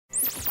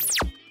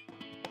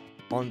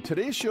On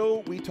today's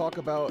show, we talk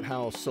about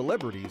how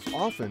celebrities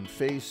often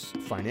face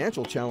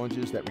financial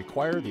challenges that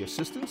require the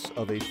assistance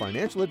of a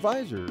financial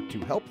advisor to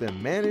help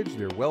them manage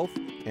their wealth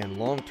and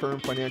long-term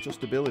financial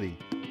stability.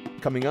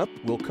 Coming up,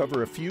 we'll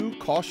cover a few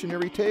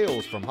cautionary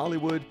tales from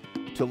Hollywood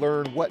to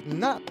learn what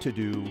not to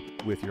do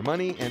with your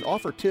money and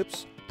offer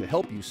tips to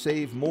help you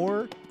save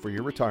more for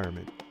your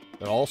retirement.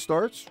 It all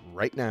starts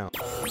right now.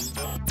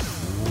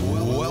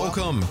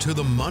 Welcome to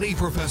The Money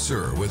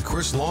Professor with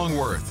Chris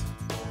Longworth.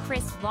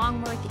 Chris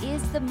Longworth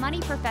is the Money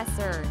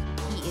Professor.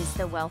 He is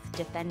the Wealth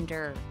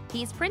Defender.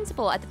 He's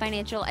principal at the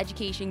Financial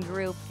Education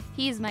Group.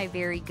 He's my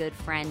very good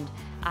friend.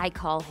 I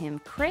call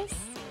him Chris,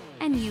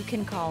 and you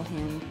can call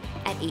him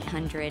at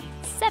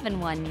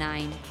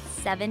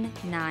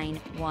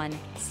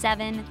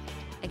 800-719-7917.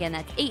 Again,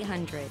 that's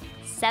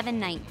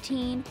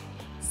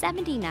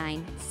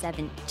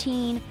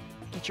 800-719-7917.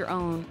 Get your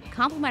own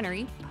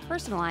complimentary,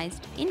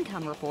 personalized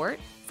income report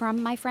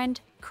from my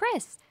friend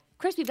Chris.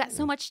 Chris, we've got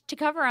so much to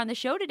cover on the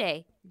show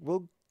today.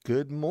 Well,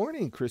 good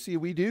morning, Chrissy.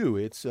 We do.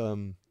 It's,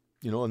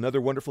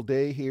 another wonderful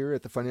day here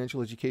at the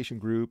Financial Education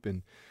Group,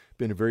 and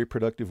been a very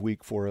productive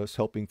week for us,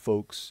 helping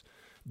folks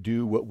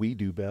do what we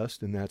do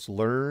best, and that's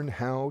learn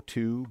how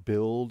to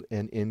build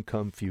an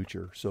income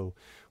future. So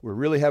we're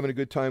really having a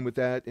good time with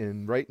that,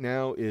 and right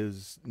now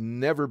is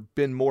never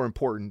been more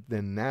important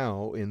than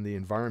now in the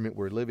environment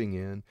we're living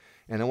in.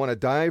 And I want to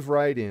dive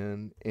right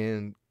in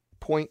and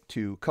point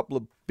to a couple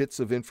of bits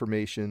of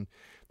information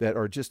that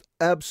are just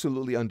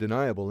absolutely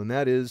undeniable, and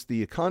that is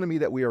the economy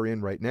that we are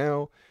in right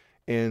now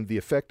and the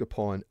effect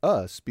upon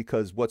us,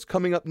 because what's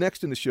coming up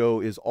next in the show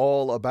is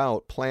all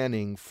about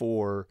planning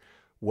for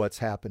what's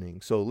happening.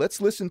 So let's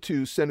listen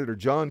to Senator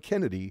John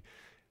Kennedy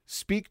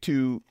speak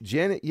to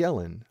Janet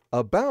Yellen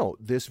about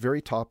this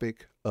very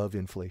topic of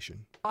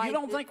inflation. You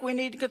don't think we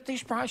need to get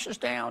these prices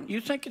down? You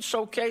think it's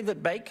okay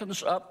that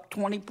bacon's up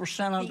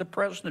 20% under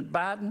President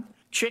Biden?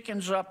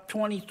 Chicken's up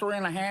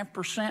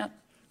 23.5%?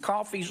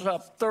 Coffee's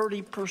up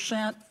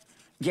 30%.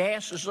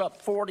 Gas is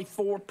up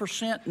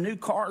 44%. New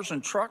cars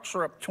and trucks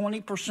are up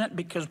 20%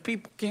 because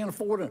people can't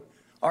afford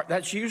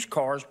that's used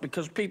cars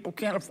because people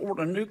can't afford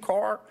a new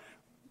car.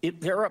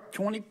 They're up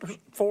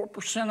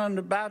 24%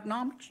 under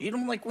Bidenomics. You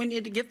don't think we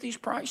need to get these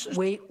prices?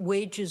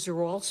 Wages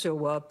are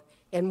also up,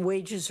 and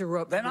wages are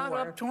up. They're not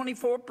up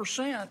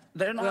 24%.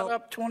 They're not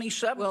up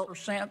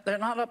 27%. They're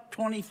not up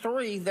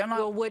 23%. They're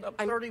not up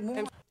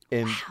 31%.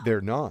 And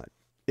they're not.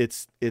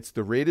 It's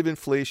the rate of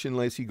inflation,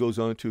 as he goes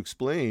on to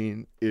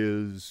explain,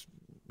 is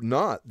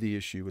not the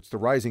issue. It's the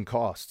rising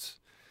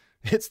costs.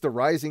 It's the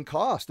rising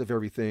cost of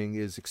everything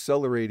is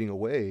accelerating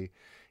away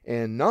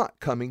and not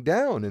coming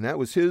down. And that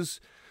was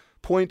his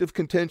point of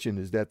contention,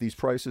 is that these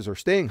prices are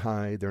staying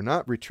high. They're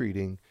not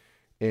retreating.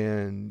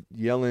 And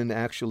Yellen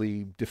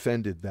actually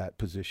defended that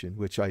position,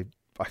 which I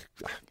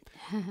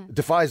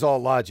defies all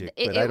logic,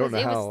 but I don't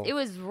know how. It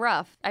was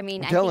rough. I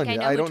mean, I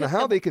don't know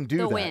how they can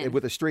do that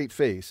with a straight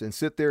face and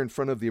sit there in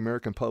front of the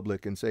American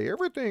public and say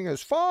everything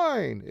is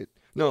fine.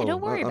 Don't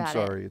worry about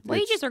sorry. It.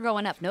 Wages are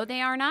going up. No, they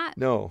are not.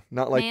 No,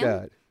 not like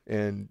that.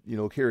 And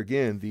here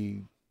again,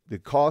 the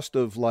cost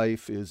of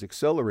life is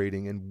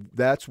accelerating, and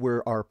that's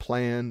where our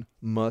plan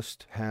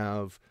must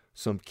have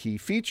some key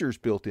features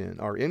built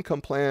in. Our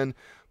income plan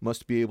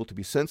must be able to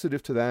be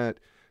sensitive to that,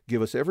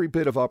 give us every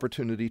bit of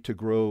opportunity to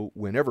grow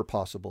whenever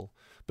possible,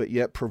 but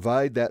yet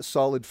provide that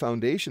solid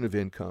foundation of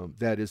income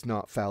that is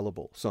not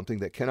fallible, something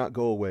that cannot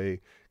go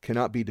away,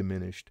 cannot be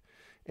diminished.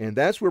 And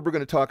that's where we're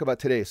going to talk about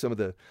today, some of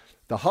the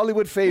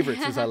Hollywood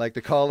favorites, as I like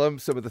to call them,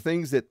 some of the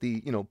things that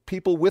the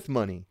people with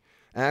money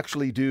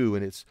actually do.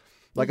 And it's,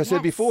 like I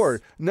said before,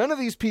 none of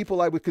these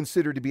people I would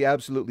consider to be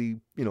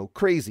absolutely,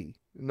 crazy.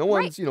 No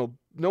one's,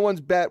 no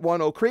one's bat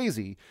 1-0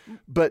 crazy,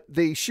 but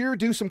they sure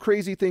do some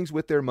crazy things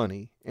with their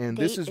money. And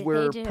this is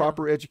where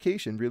proper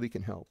education really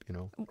can help,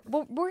 Well,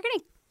 we're going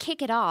to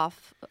kick it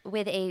off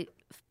with a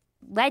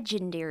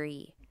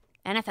legendary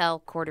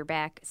NFL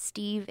quarterback,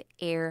 Steve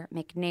Air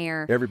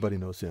McNair. Everybody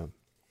knows him.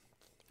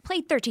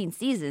 Played 13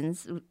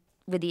 seasons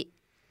with the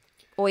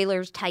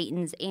Oilers,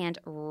 Titans, and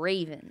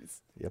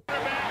Ravens. Yep. And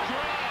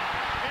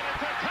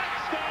it's a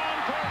touchdown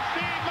for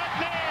Steve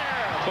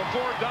McNair.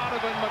 Before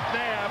Donovan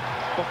McNabb,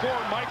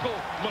 before Michael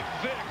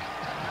McVick,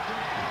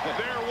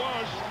 there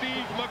was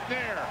Steve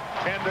McNair,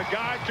 and the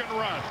guy can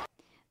run.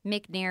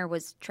 McNair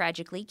was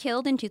tragically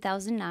killed in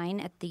 2009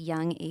 at the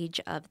young age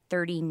of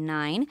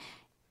 39.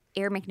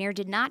 Air McNair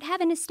did not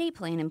have an estate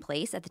plan in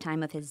place at the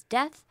time of his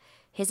death.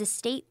 His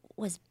estate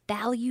was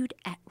valued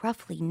at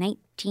roughly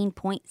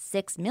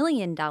 $19.6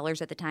 million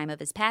at the time of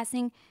his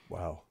passing.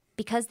 Wow.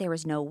 Because there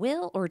was no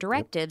will or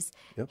directives,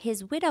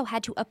 his widow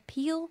had to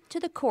appeal to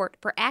the court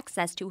for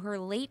access to her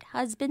late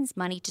husband's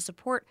money to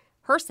support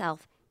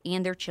herself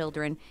and their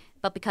children.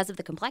 But because of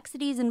the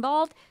complexities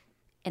involved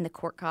and the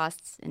court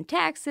costs and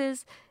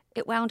taxes,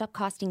 it wound up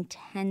costing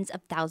tens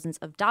of thousands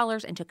of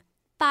dollars and took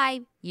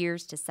 5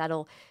 years to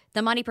settle.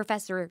 The Money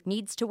Professor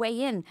needs to weigh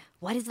in.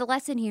 What is the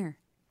lesson here?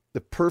 The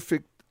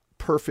perfect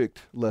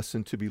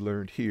lesson to be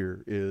learned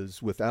here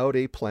is without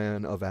a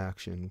plan of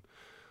action,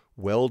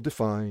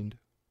 well-defined,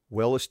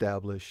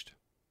 well-established,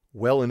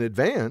 well in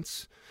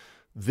advance,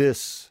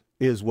 this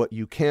is what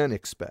you can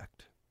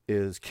expect,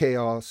 is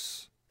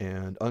chaos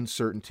and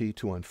uncertainty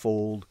to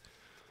unfold.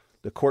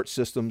 The court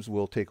systems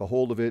will take a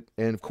hold of it.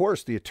 And of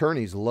course, the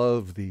attorneys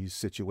love these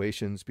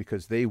situations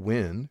because they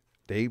win.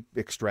 They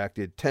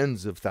extracted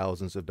tens of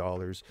thousands of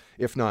dollars,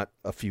 if not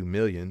a few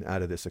million,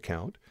 out of this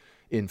account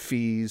in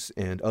fees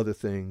and other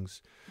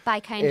things. By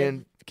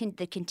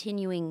the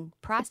continuing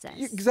process.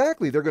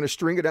 Exactly. They're going to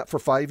string it out for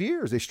 5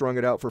 years. They strung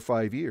it out for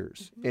 5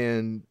 years. Mm-hmm.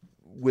 And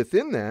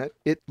within that,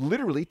 it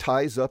literally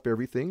ties up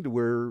everything to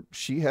where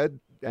she had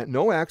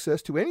no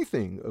access to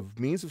anything of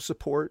means of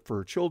support for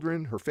her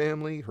children, her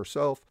family,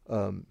 herself.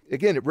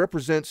 Again, it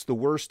represents the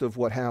worst of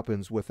what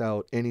happens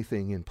without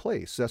anything in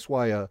place. That's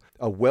why a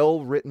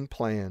well-written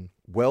plan,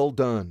 well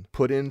done,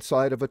 put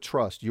inside of a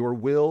trust, your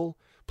will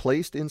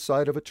placed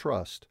inside of a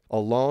trust,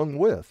 along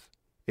with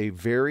a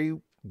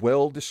very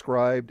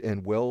well-described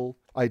and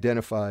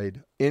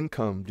well-identified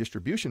income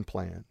distribution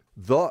plan,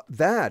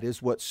 that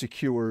is what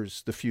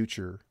secures the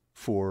future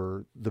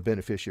for the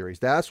beneficiaries.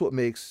 That's what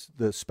makes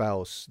the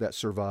spouse that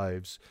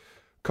survives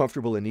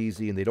comfortable and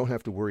easy, and they don't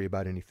have to worry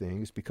about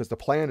anything, is because the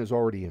plan is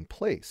already in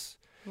place.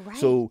 Right.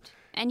 So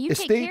and you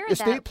take care of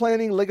estate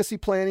planning, legacy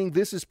planning,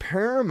 this is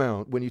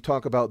paramount when you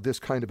talk about this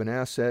kind of an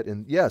asset.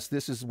 And yes,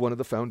 this is one of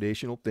the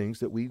foundational things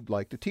that we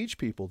like to teach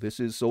people. This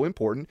is so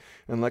important.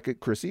 And like at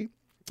Chrissy,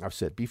 I've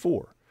said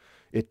before,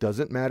 it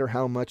doesn't matter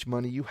how much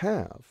money you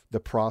have. The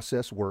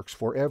process works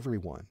for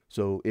everyone.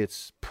 So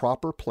it's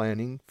proper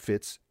planning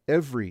fits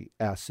every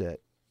asset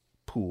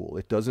pool.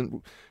 It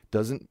doesn't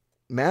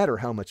matter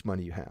how much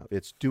money you have.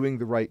 It's doing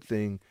the right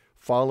thing,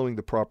 following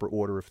the proper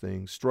order of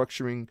things,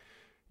 structuring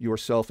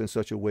yourself in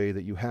such a way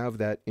that you have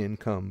that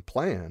income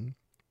plan.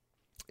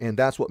 And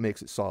that's what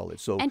makes it solid.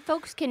 So, and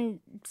folks can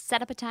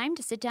set up a time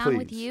to sit down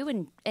with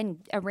you and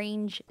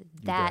arrange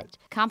that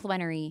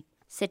complimentary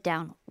sit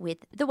down with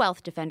the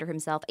Wealth Defender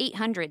himself.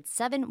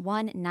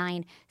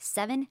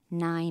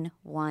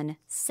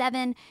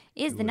 800-719-7917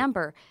 is the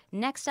number.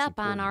 Next up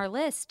on our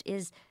list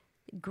is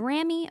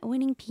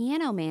Grammy-winning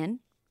piano man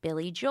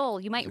Billy Joel.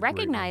 You might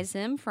recognize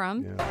him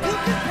from... You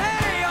can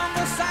pay on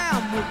the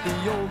Sam with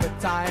the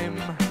overtime.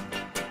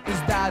 Is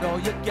that all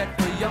you get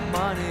for your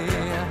money?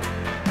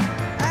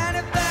 And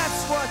if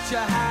that's what you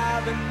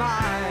have in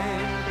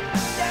mind,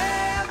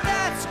 yeah,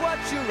 that's what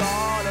you're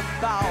all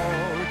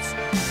about.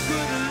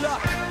 Good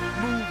luck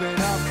moving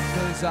up,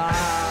 'cause I'm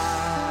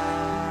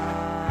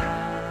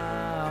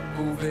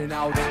moving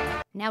out.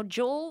 Now,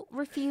 Joel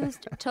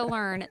refused to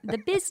learn the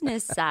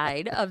business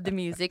side of the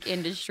music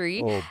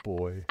industry. Oh,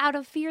 boy. Out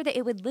of fear that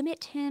it would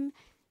limit him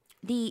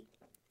the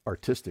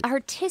artistic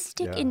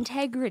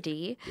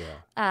integrity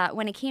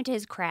when it came to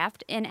his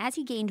craft. And as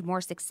he gained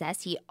more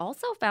success, he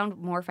also found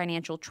more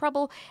financial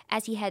trouble.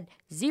 As he had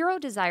zero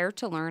desire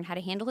to learn how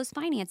to handle his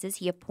finances,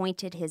 he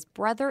appointed his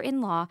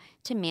brother-in-law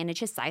to manage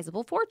his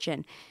sizable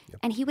fortune. Yep.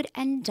 And he would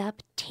end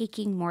up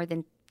taking more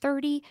than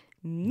 $30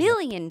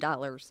 million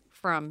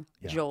from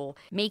Joel,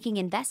 making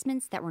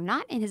investments that were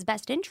not in his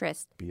best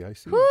interest.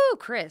 BIC. Whoo,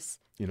 Chris.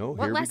 You know,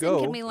 what here lesson we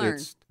go. Can we learn?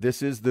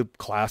 This is the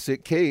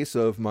classic case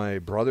of my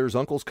brother's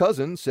uncle's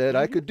cousin said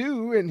I could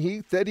do, and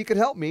he said he could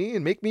help me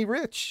and make me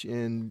rich.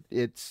 And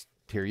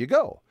here you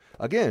go.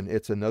 Again,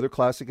 it's another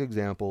classic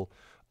example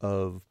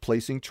of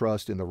placing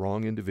trust in the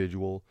wrong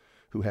individual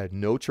who had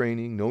no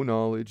training, no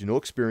knowledge, no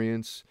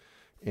experience,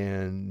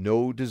 and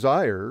no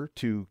desire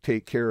to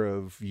take care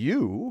of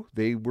you.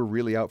 They were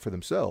really out for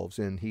themselves.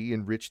 And he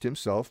enriched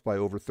himself by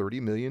over $30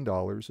 million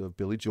of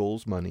Billy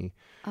Joel's money.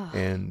 Oh.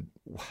 And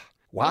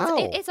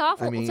wow. It's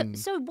awful. I mean,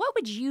 so what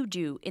would you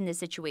do in this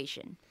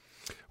situation?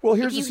 Well,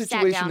 here's the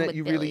situation that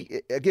you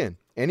really, again,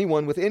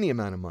 anyone with any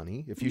amount of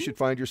money, if you should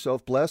find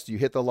yourself blessed, you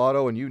hit the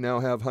lotto and you now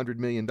have $100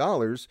 million,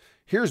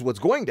 here's what's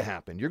going to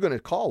happen. You're going to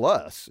call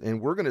us and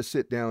we're going to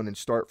sit down and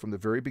start from the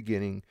very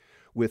beginning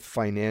with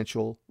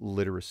financial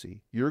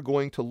literacy. You're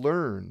going to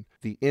learn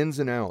the ins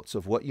and outs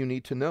of what you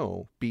need to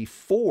know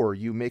before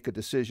you make a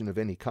decision of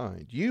any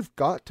kind. You've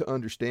got to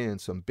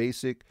understand some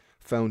basic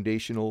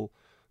foundational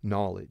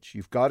knowledge.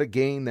 You've got to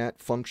gain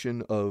that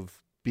function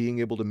of being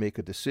able to make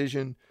a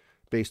decision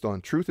based on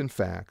truth and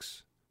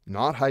facts,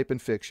 not hype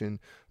and fiction,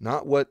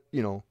 not what,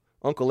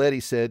 Uncle Eddie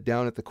said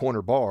down at the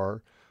corner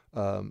bar,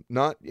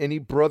 not any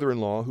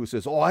brother-in-law who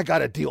says, "Oh, I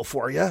got a deal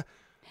for you."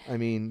 I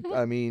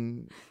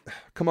mean,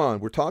 come on.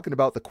 We're talking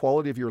about the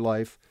quality of your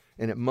life,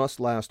 and it must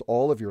last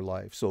all of your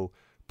life. So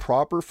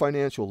proper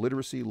financial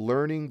literacy,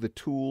 learning the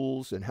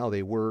tools and how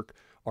they work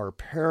are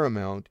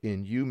paramount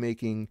in you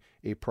making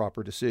a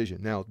proper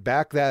decision. Now,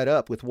 back that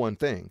up with one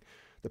thing.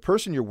 The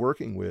person you're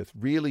working with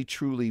really,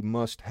 truly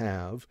must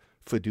have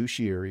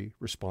fiduciary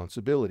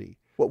responsibility.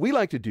 What we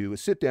like to do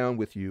is sit down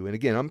with you, and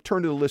again, I'm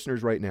turning to the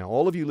listeners right now,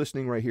 all of you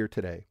listening right here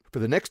today. For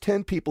the next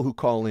 10 people who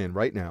call in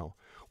right now,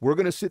 we're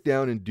going to sit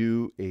down and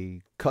do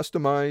a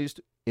customized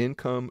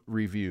income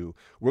review.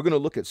 We're going to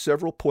look at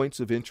several points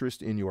of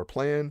interest in your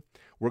plan.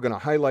 We're going to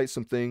highlight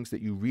some things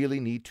that you really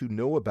need to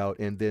know about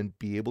and then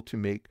be able to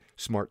make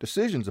smart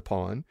decisions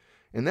upon.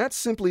 And that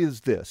simply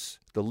is this.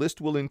 The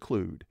list will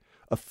include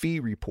a fee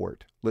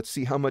report. Let's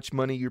see how much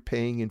money you're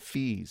paying in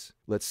fees.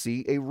 Let's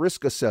see a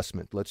risk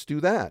assessment. Let's do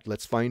that.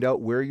 Let's find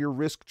out where your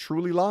risk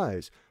truly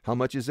lies. How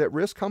much is at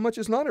risk? How much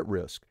is not at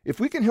risk? If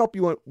we can help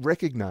you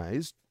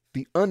recognize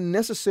the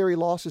unnecessary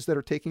losses that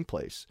are taking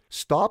place,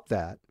 stop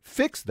that,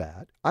 fix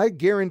that, I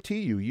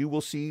guarantee you, you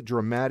will see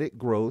dramatic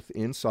growth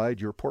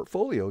inside your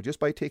portfolio just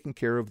by taking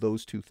care of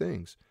those two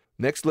things.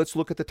 Next, let's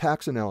look at the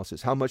tax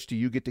analysis. How much do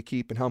you get to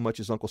keep and how much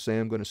is Uncle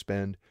Sam going to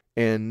spend?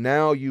 And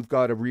now you've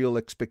got a real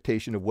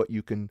expectation of what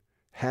you can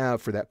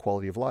have for that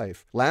quality of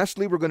life.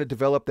 Lastly, we're going to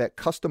develop that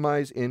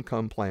customized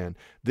income plan.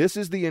 This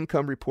is the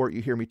income report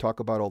you hear me talk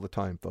about all the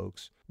time,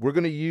 folks. We're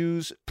going to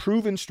use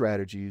proven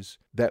strategies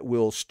that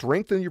will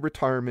strengthen your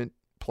retirement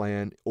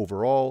plan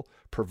overall,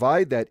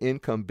 provide that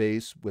income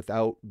base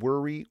without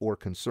worry or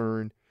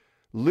concern.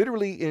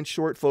 Literally, in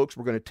short, folks,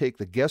 we're going to take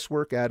the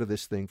guesswork out of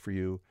this thing for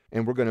you,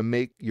 and we're going to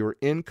make your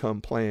income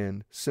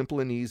plan simple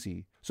and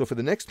easy. So for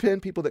the next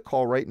 10 people that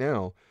call right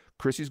now,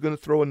 Chrissy's going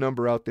to throw a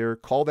number out there.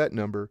 Call that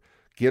number.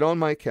 Get on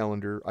my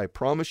calendar. I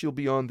promise you'll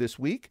be on this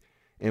week,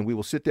 and we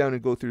will sit down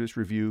and go through this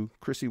review.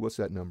 Chrissy, what's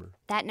that number?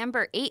 That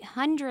number,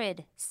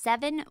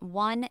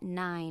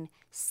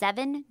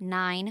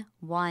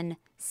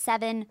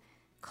 800-719-7917.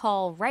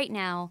 Call right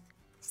now.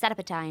 Set up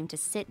a time to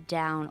sit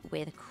down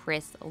with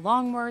Chris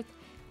Longworth.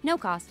 No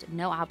cost,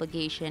 no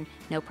obligation,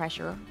 no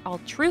pressure. All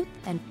truth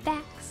and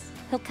facts.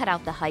 He'll cut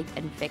out the hype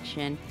and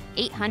fiction.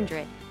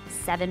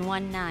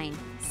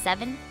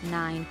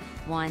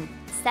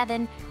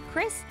 800-719-7917.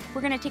 Chris,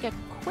 we're going to take a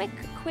quick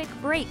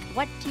break.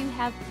 What do you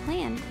have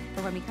planned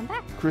for when we come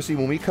back? Chrissy,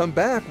 when we come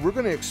back, we're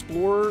going to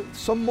explore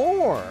some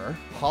more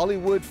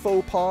Hollywood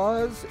faux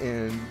pas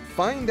and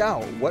find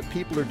out what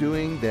people are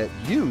doing that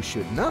you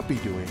should not be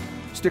doing.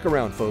 Stick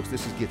around, folks.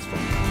 This is Gets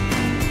Fun.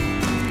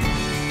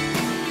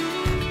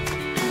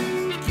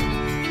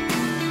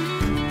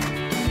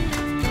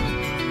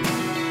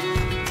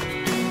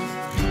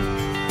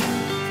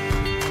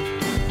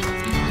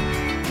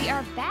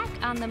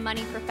 The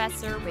Money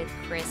Professor with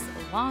Chris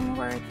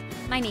Longworth.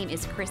 My name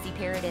is Chrissy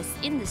Paradis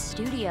in the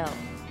studio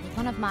with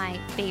one of my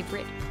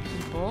favorite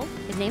people.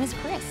 His name is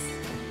Chris.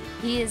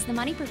 He is the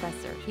Money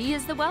Professor. He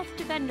is the Wealth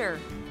Defender.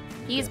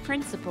 He is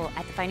principal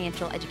at the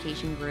Financial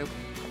Education Group.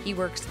 He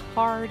works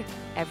hard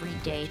every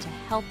day to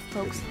help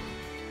folks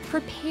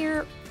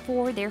prepare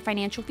for their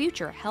financial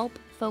future, help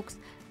folks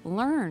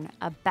learn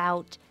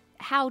about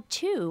how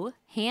to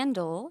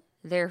handle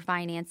their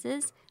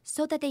finances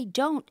so that they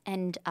don't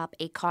end up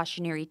a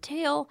cautionary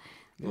tale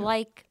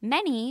like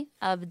many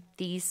of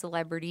these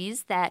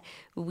celebrities that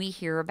we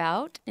hear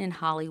about in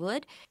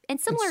Hollywood. And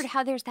similar to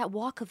how there's that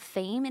walk of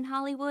fame in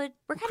Hollywood,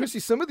 we're kind Chrissy,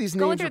 of some of these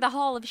going names through the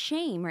hall of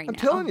shame right now. I'm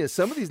telling you,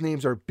 some of these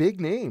names are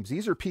big names.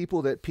 These are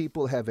people that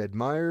people have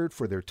admired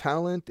for their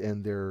talent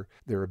and their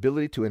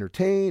ability to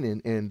entertain,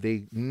 and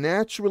they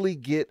naturally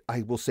get,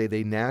 I will say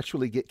they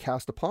naturally get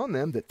cast upon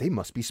them that they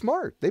must be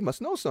smart. They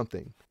must know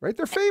something, right?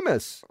 They're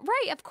famous.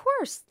 Right, of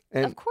course.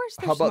 And of course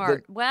they're how about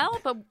smart.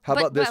 How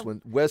about this one?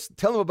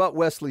 Tell them about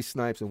Wesley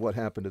Snipes and what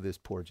happened to this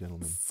poor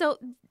gentleman. So,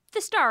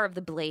 the star of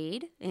The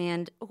Blade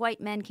and White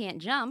Men Can't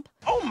Jump.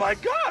 Oh my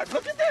God,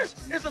 look at this.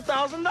 It's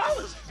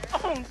 $1,000.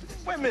 Oh,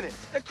 wait a minute.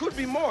 There could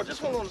be more. Just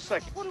hold on a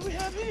second. What do we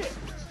have here?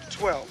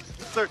 12,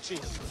 13,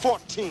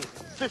 14,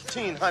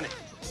 15, honey.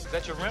 Is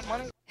that your rent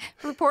money?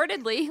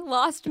 Reportedly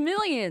lost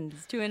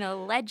millions to an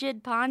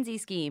alleged Ponzi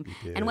scheme.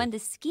 And when the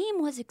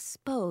scheme was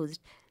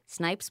exposed,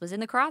 Snipes was in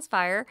the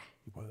crossfire.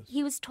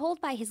 He was told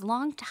by his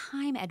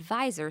longtime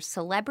advisor,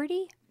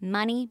 celebrity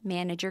money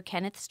manager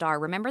Kenneth Starr,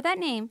 remember that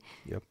name?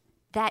 Yep.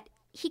 That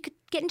he could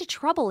get into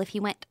trouble if he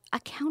went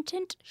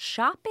accountant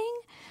shopping.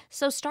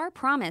 So Starr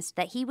promised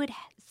that he would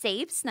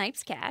save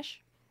Snipes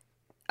cash.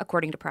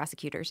 According to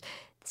prosecutors,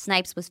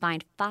 Snipes was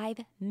fined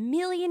 $5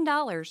 million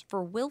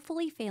for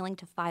willfully failing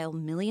to file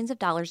millions of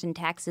dollars in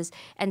taxes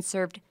and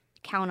served,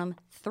 count 'em,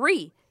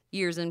 3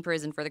 years in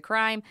prison for the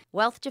crime.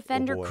 Wealth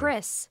Defender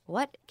Chris,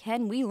 what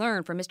can we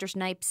learn from Mr.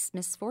 Snipes'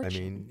 misfortune? I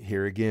mean,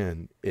 here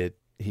again,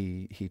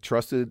 he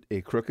trusted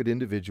a crooked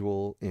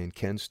individual in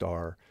Ken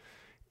Starr,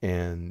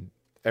 and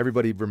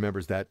everybody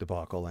remembers that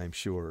debacle, I'm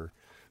sure.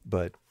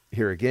 But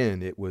here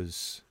again,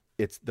 it's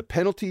the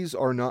penalties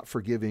are not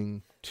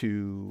forgiving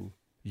to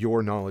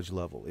your knowledge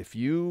level. If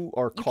you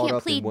are caught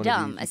up in one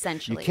dumb, of these,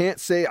 essentially. You can't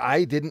say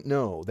I didn't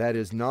know. That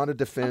is not a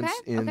defense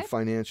in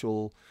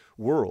financial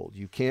world.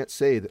 You can't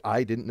say that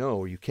I didn't know,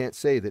 or you can't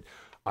say that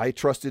I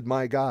trusted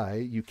my guy.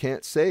 You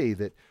can't say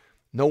that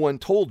no one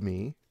told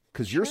me,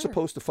 because you're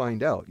supposed to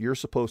find out. You're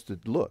supposed to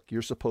look.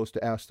 You're supposed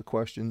to ask the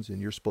questions,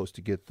 and you're supposed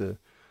to get the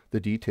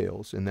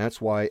details. And that's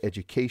why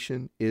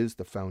education is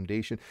the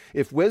foundation.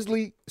 If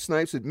Wesley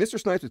Snipes, Mr.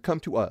 Snipes had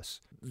come to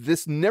us,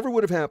 this never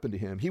would have happened to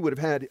him. He would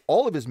have had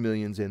all of his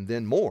millions and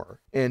then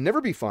more, and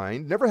never be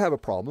fined, never have a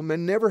problem,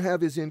 and never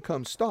have his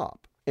income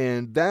stop.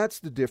 And that's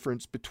the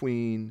difference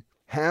between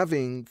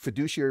having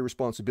fiduciary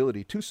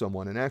responsibility to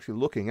someone and actually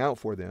looking out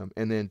for them,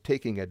 and then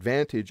taking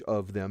advantage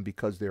of them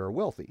because they are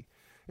wealthy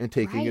and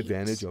taking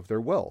advantage of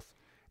their wealth.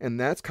 And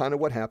that's kind of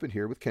what happened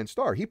here with Ken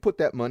Starr. He put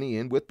that money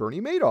in with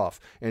Bernie Madoff,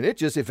 and it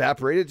just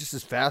evaporated just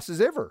as fast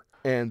as ever.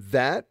 And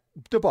that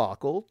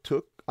debacle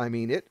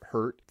it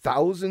hurt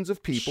thousands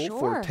of people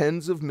for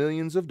tens of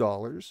millions of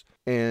dollars.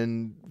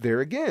 And there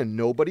again,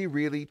 nobody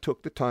really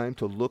took the time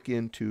to look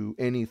into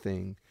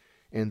anything,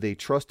 and they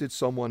trusted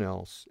someone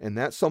else. And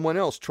that someone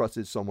else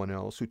trusted someone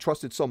else who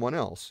trusted someone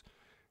else.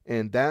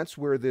 And that's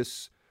where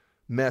this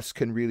mess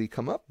can really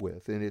come up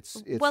with. And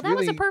it's well, that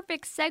really, was a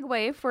perfect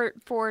segue for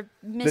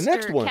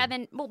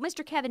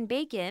Mr. Kevin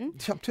Bacon.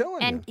 I'm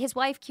telling and you. His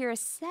wife Kira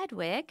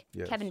Sedgwick.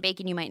 Yes. Kevin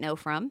Bacon you might know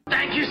from.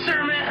 Thank you,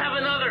 sir. May I have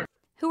another?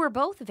 Who were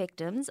both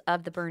victims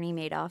of the Bernie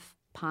Madoff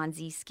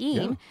Ponzi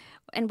scheme. Yeah.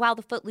 And while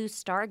the Footloose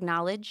star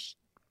acknowledged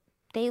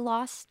they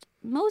lost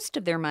most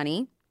of their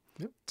money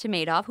to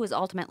Madoff, who was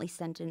ultimately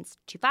sentenced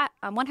to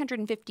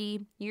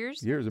 150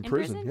 years in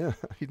prison. Yeah,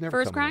 he'd never for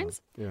his come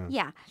crimes. out.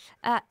 Yeah.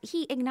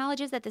 He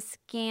acknowledges that the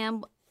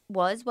scam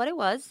was what it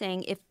was,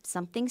 saying if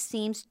something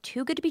seems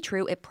too good to be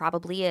true, it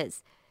probably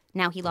is.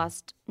 Now he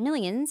lost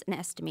millions, an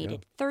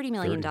estimated $30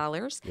 million.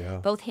 Yeah.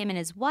 Both him and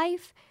his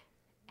wife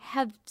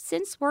have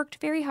since worked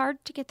very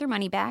hard to get their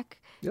money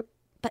back. Yep.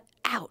 But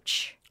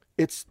ouch.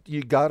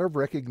 You got to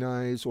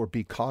recognize or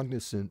be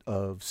cognizant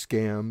of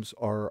scams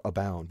are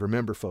abound.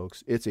 Remember,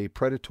 folks, it's a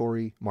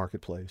predatory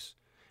marketplace.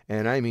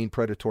 And I mean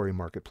predatory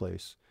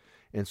marketplace.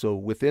 And so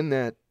within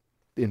that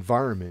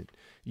environment,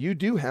 you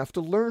do have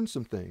to learn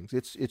some things.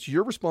 It's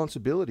your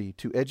responsibility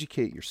to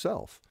educate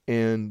yourself.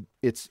 And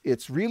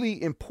it's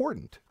really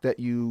important that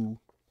you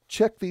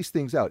check these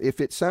things out.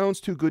 If it sounds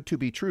too good to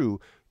be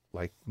true,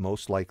 like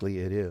most likely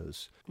it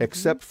is,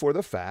 except for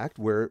the fact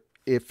where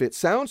if it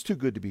sounds too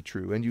good to be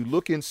true and you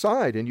look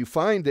inside and you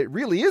find that it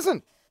really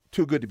isn't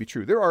too good to be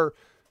true, there are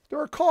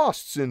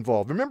costs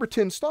involved. Remember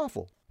Tin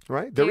Stoffel,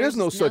 right? There is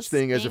no such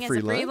thing as a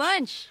free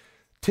lunch.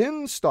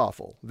 Tin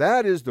Stoffel,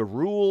 that is the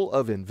rule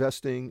of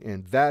investing,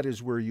 and that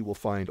is where you will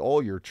find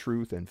all your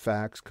truth and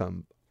facts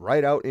come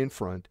right out in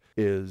front,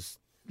 is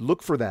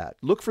look for that.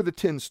 Look for the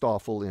Tin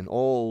Stoffel in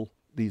all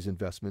these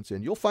investments,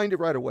 and you'll find it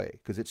right away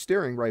because it's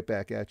staring right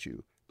back at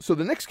you. So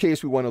the next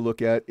case we want to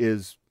look at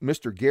is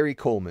Mr. Gary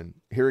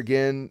Coleman. Here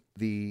again,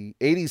 the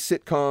 80s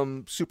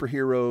sitcom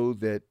superhero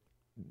that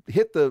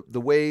hit the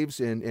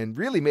waves and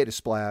really made a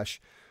splash.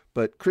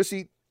 But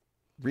Chrissy,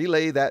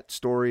 relay that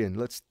story and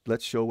let's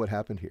show what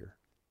happened here.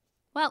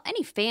 Well,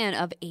 any fan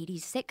of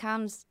 80s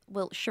sitcoms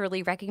will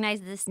surely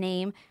recognize this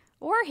name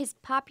or his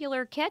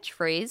popular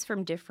catchphrase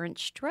from Different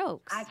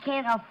Strokes. I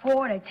can't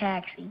afford a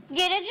taxi.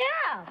 Get a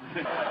job.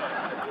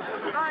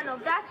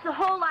 Arnold, that's the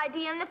whole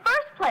idea in the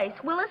first place.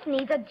 Willis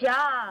needs a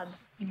job.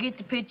 You get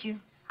the picture?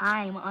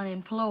 I'm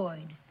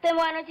unemployed. Then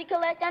why don't you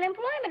collect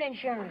unemployment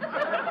insurance?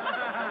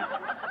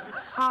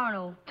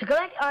 Arnold, to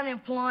collect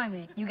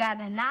unemployment, you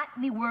gotta not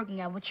be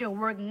working at what you're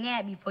working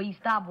at before you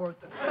stop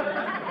working.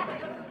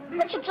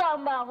 What you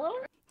talking about,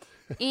 Willis?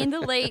 In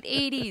the late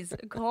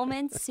 80s,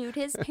 Coleman sued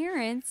his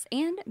parents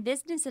and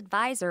business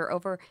advisor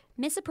over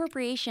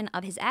misappropriation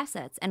of his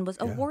assets and was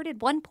awarded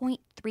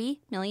 $1.3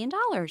 million.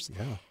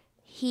 Yeah.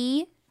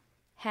 He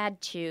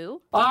had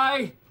to...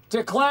 I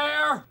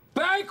declare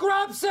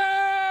bankruptcy!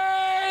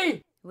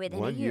 Within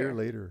one a year. Year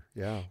later.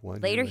 Yeah,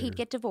 Later, he'd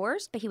get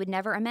divorced, but he would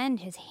never amend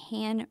his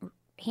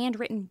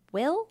handwritten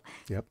will.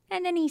 Yep.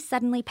 And then he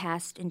suddenly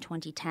passed in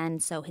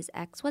 2010, so his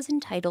ex was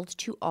entitled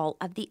to all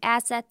of the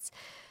assets.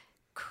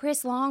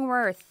 Chris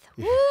Longworth.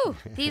 Woo!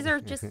 These are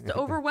just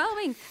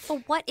overwhelming.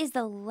 But what is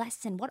the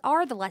lesson? What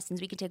are the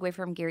lessons we can take away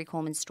from Gary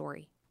Coleman's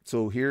story?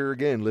 So here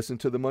again, listen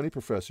to the Money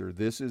Professor.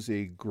 This is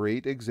a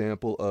great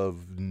example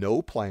of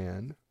no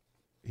plan.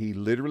 He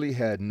literally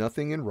had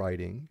nothing in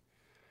writing.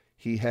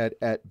 He had,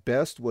 at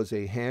best, was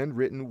a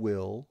handwritten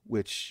will,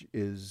 which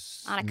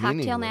is on a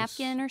cocktail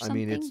napkin or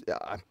something. I mean,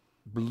 it's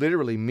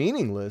literally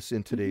meaningless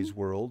in today's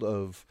world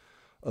of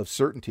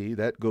certainty.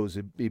 That goes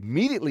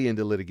immediately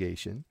into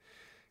litigation.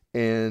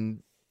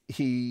 And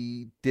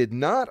he did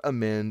not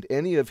amend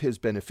any of his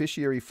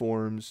beneficiary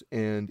forms.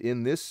 And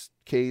in this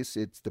case,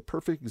 it's the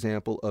perfect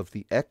example of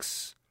the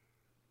ex,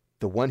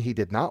 the one he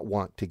did not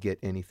want to get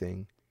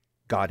anything,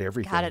 got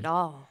everything. Got it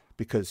all.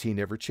 Because he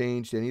never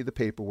changed any of the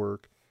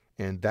paperwork.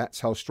 And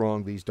that's how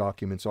strong these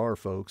documents are,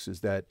 folks,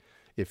 is that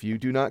if you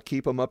do not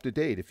keep them up to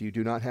date, if you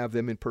do not have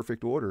them in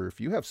perfect order, if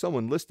you have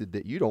someone listed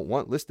that you don't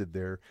want listed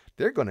there,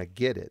 they're going to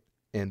get it.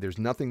 And there's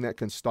nothing that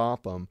can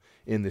stop them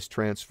in this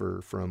transfer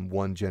from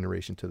one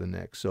generation to the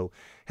next. So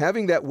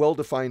having that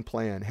well-defined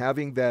plan,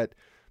 having that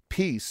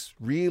piece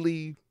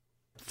really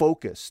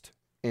focused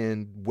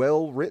and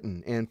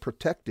well-written and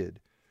protected,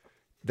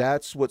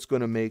 that's what's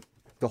going to make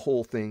the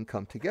whole thing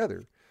come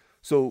together.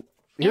 So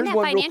here's and that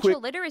one real financial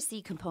quick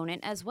literacy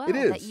component as well It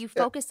is. that you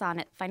focus on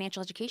at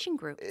Financial Education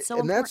Group. It's so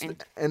and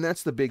important.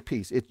 That's the big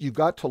piece. You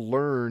got to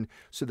learn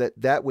so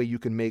that way you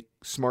can make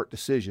smart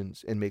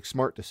decisions and make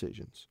smart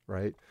decisions,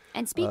 right?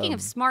 And speaking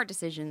of smart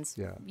decisions,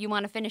 yeah. You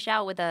want to finish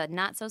out with a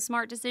not so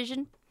smart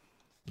decision?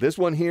 This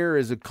one here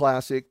is a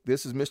classic.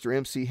 This is Mr.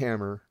 MC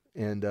Hammer,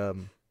 and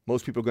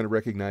most people are going to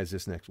recognize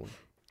this next one.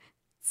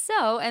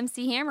 So,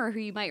 MC Hammer, who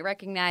you might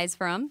recognize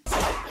from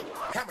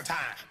Hammer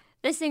time.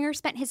 The singer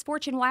spent his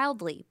fortune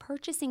wildly,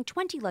 purchasing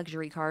 20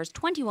 luxury cars,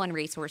 21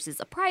 racehorses,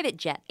 a private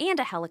jet, and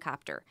a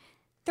helicopter.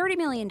 $30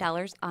 million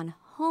on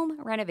home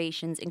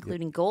renovations,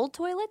 including gold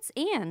toilets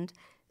and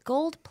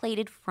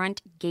gold-plated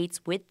front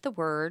gates with the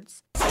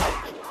words,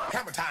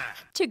 Hammer time.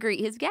 to greet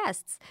his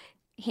guests.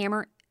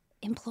 Hammer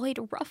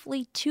employed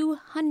roughly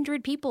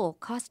 200 people,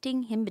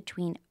 costing him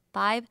between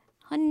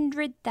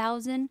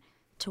 $500,000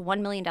 to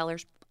 $1 million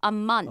a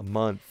month. A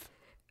month.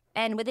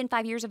 And within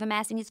 5 years of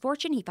amassing his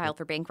fortune, he filed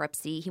for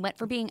bankruptcy. He went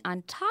from being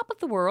on top of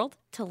the world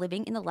to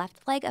living in the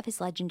left leg of his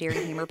legendary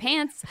Hammer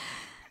pants.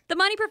 The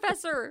Money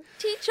Professor,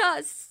 teach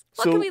us.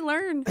 What can we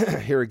learn?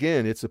 Here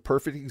again, it's a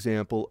perfect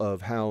example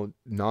of how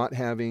not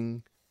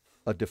having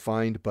a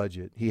defined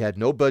budget. He had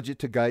no budget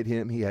to guide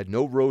him. He had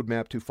no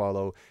roadmap to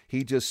follow.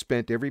 He just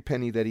spent every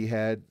penny that he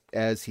had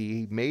as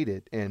he made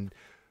it. And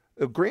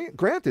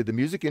granted, the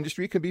music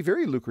industry can be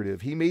very lucrative.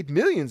 He made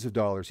millions of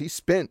dollars. He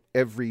spent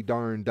every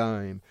darn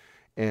dime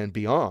and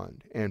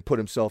beyond, and put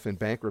himself in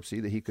bankruptcy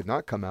that he could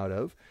not come out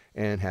of,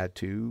 and had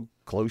to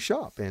close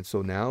shop. And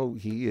so now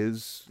he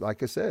is,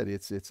 like I said,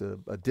 it's a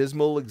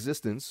dismal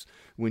existence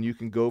when you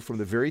can go from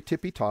the very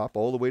tippy top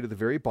all the way to the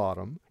very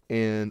bottom,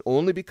 and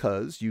only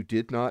because you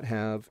did not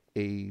have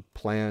a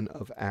plan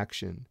of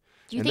action.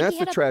 Do you and think that's he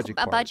had the tragic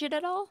a part. budget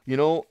at all? You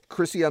know,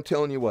 Chrissy, I'm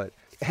telling you what,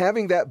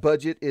 having that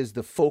budget is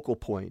the focal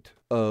point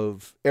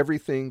of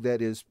everything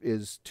that is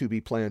to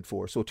be planned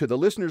for. So to the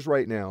listeners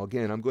right now,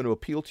 again, I'm going to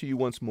appeal to you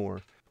once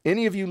more.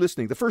 Any of you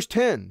listening, the first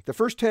 10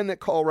 that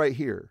call right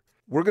here,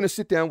 we're going to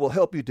sit down, we'll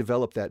help you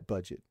develop that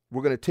budget.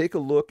 We're going to take a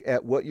look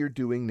at what you're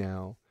doing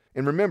now.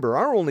 And remember,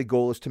 our only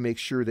goal is to make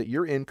sure that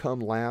your income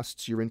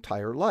lasts your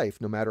entire life,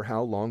 no matter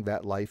how long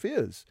that life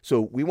is.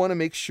 So we want to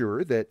make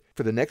sure that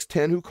for the next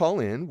 10 who call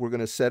in, we're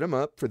going to set them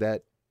up for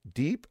that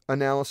deep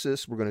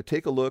analysis. We're going to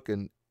take a look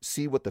and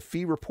see what the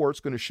fee report's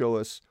going to show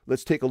us.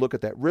 Let's take a look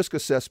at that risk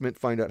assessment,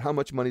 find out how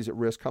much money's at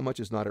risk, how much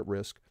is not at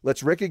risk.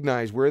 Let's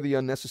recognize where the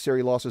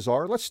unnecessary losses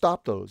are. Let's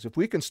stop those. If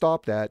we can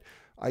stop that,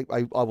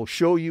 I will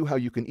show you how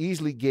you can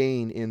easily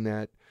gain in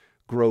that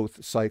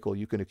growth cycle.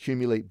 You can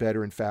accumulate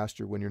better and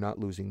faster when you're not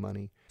losing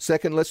money.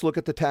 Second, let's look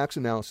at the tax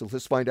analysis.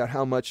 Let's find out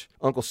how much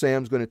Uncle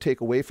Sam's going to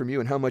take away from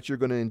you and how much you're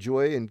going to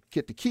enjoy and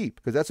get to keep,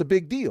 because that's a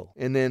big deal.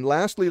 And then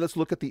lastly, let's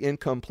look at the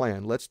income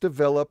plan. Let's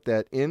develop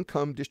that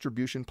income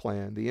distribution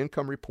plan, the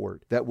income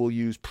report, that will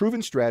use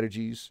proven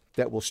strategies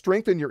that will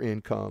strengthen your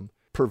income,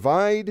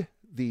 provide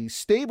the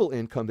stable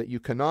income that you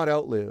cannot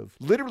outlive,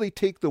 literally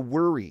take the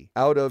worry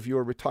out of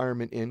your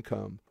retirement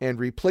income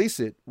and replace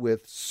it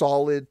with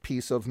solid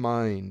peace of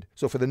mind.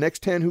 So for the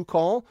next 10 who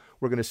call,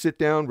 we're going to sit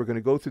down, we're going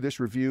to go through this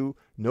review,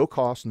 no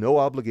cost, no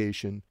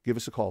obligation. Give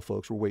us a call,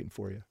 folks. We're waiting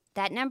for you.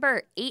 That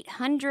number,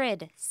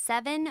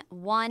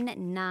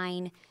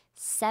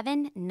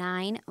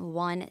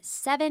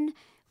 800-719-7917.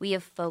 We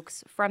have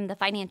folks from the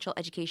Financial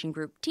Education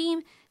Group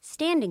team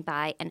standing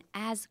by, and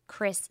as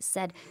Chris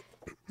said,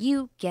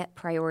 you get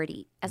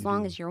priority as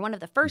long as you're one of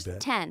the first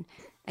 10.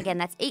 Again,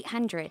 that's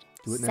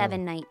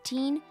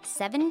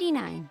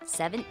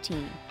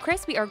 800-719-7917.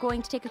 Chris, we are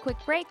going to take a quick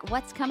break.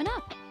 What's coming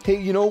up? Hey,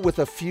 you know, with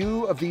a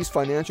few of these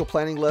financial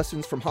planning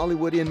lessons from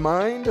Hollywood in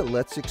mind,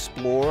 let's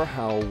explore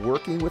how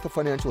working with a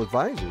financial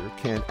advisor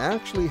can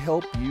actually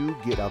help you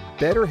get a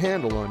better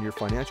handle on your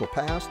financial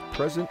past,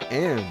 present,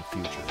 and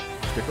future.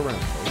 Stick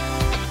around, folks.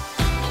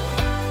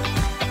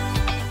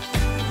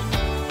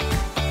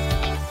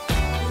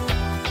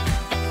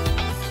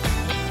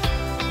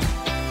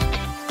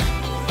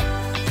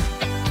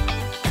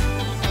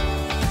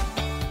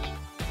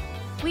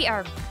 We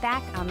are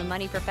back on The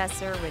Money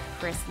Professor with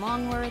Chris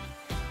Longworth.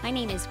 My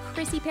name is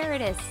Chrissy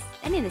Paradis,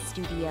 and in the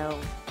studio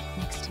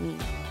next to me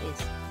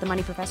is the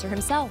Money Professor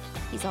himself.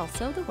 He's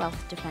also the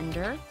Wealth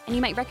Defender, and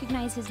you might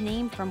recognize his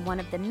name from one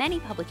of the many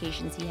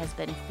publications he has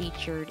been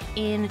featured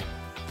in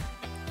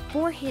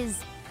for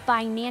his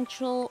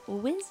financial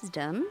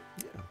wisdom,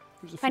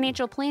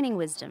 financial planning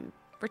wisdom,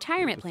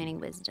 retirement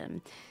planning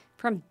wisdom.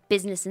 From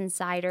Business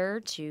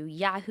Insider to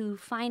Yahoo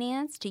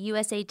Finance to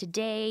USA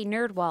Today,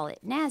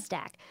 NerdWallet,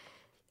 NASDAQ,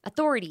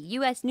 Authority,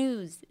 U.S.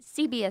 News,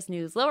 CBS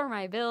News, Lower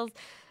My Bills,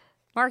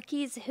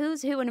 Marquis,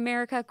 Who's Who in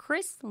America.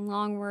 Chris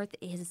Longworth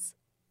is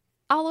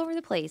all over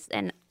the place,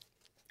 and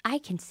I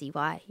can see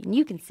why, and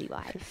you can see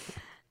why.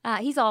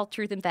 He's all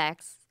truth and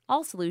facts,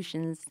 all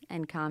solutions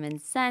and common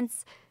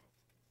sense,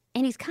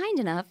 and he's kind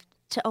enough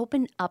to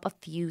open up a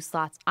few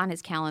slots on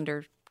his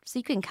calendar so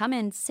you can come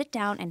in, sit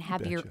down, and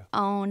have your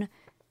own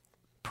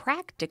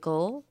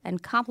practical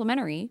and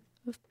complimentary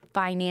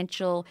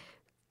financial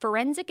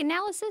forensic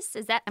analysis.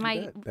 Is that, am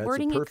I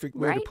wording it right? That's a perfect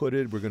way to put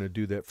it. We're going to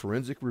do that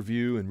forensic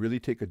review and really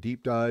take a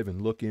deep dive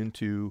and look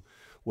into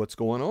what's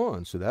going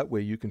on. So that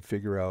way you can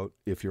figure out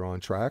if you're on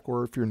track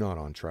or if you're not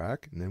on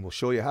track. And then we'll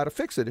show you how to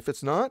fix it if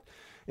it's not.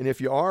 And if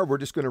you are, we're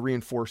just going to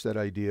reinforce that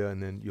idea,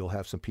 and then you'll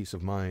have some peace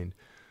of mind.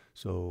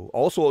 So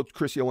also,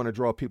 Chrissy, I want to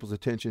draw people's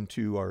attention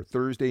to our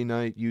Thursday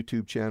night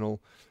YouTube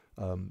channel.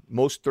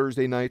 Most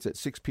Thursday nights at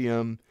 6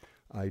 p.m.,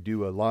 I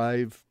do a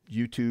live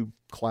YouTube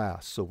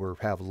class. So we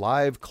have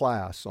live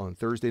class on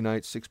Thursday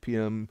night, 6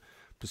 p.m.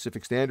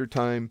 Pacific Standard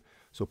Time.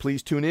 So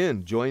please tune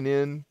in, join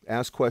in,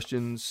 ask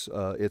questions.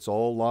 It's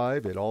all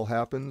live. It all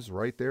happens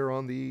right there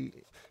on the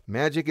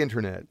magic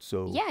internet.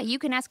 So yeah, you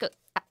can ask a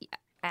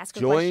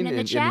join question in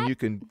the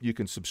chat. And you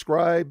can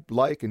subscribe,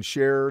 like, and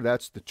share.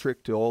 That's the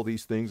trick to all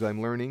these things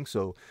I'm learning.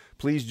 So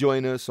please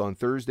join us on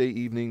Thursday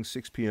evening,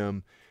 6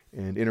 p.m.,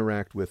 and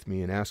interact with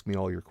me and ask me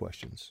all your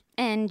questions.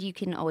 And you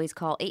can always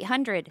call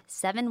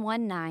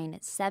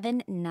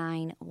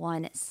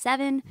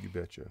 800-719-7917. You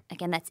betcha.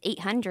 Again, that's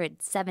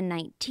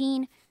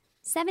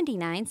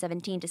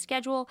 800-719-7917 to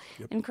schedule.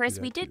 Yep, and Chris,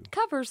 we did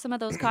cover some of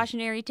those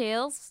cautionary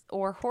tales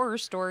or horror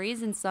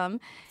stories in some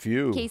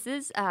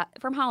cases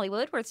from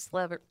Hollywood where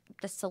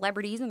the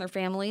celebrities and their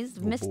families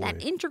missed that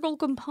integral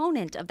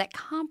component of that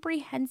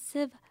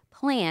comprehensive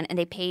plan, and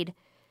they paid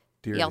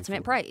the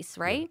ultimate price,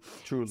 right? Yeah,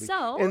 truly.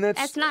 So,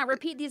 as to not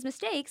repeat these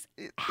mistakes,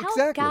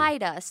 help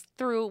guide us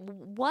through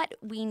what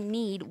we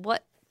need,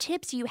 what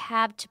tips you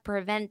have to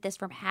prevent this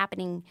from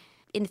happening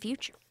in the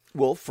future.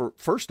 Well,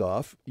 first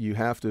off, you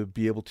have to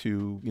be able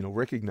to,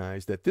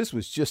 recognize that this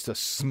was just a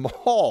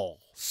small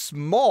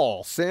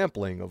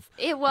sampling of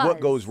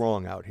what goes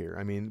wrong out here.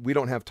 I mean, we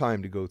don't have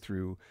time to go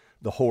through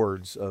the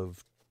hordes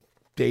of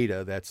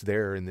data that's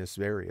there in this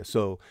area.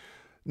 So,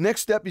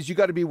 next step is you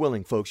got to be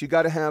willing, folks. You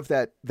got to have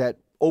that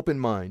open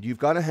mind. You've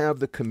got to have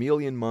the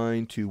chameleon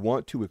mind to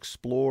want to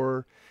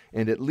explore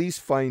and at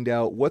least find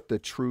out what the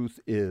truth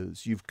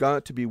is. You've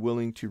got to be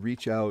willing to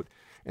reach out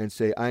and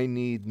say, I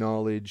need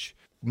knowledge.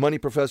 Money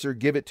Professor,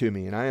 give it to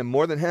me. And I am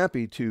more than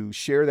happy to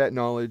share that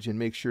knowledge and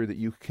make sure that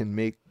you can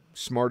make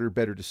smarter,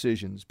 better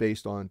decisions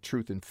based on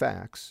truth and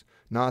facts,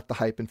 not the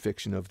hype and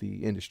fiction of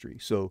the industry.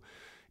 So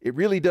it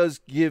really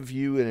does give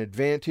you an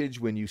advantage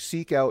when you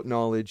seek out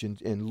knowledge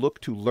and look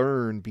to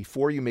learn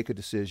before you make a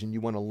decision. You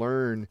want to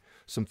learn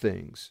some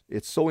things.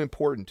 It's so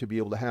important to be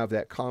able to have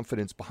that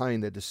confidence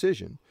behind that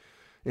decision.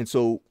 And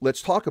so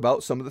let's talk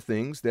about some of the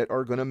things that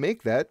are going to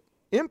make that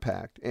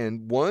impact.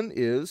 And one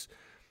is,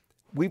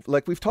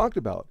 we've talked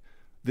about,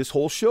 this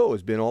whole show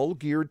has been all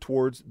geared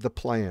towards the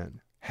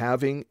plan,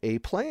 having a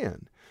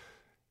plan.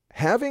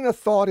 Having a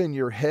thought in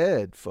your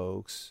head,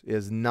 folks,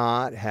 is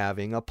not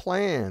having a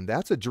plan.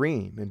 That's a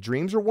dream. And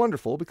dreams are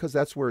wonderful because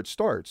that's where it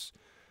starts.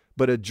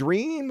 But a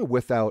dream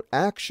without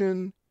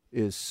action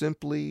is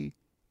simply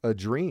a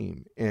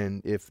dream.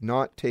 And if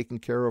not taken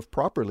care of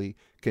properly,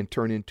 can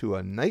turn into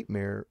a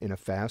nightmare in a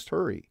fast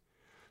hurry.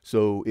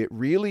 So it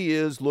really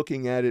is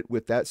looking at it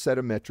with that set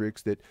of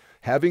metrics, that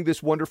having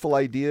this wonderful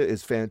idea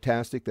is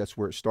fantastic. That's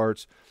where it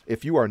starts.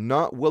 If you are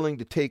not willing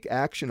to take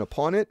action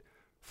upon it,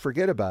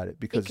 forget about it,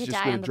 because it's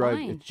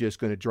just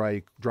going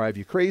to drive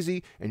you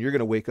crazy, and you're going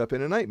to wake up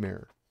in a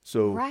nightmare.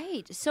 So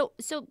right. So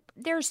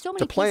there's so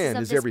many pieces of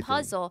this everything.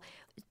 Puzzle.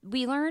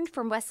 We learned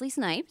from Wesley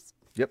Snipes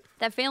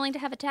that failing to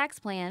have a tax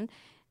plan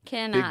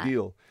can big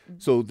deal.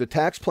 So the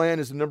tax plan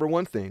is the number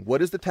one thing.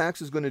 What is the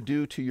taxes going to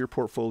do to your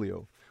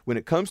portfolio? When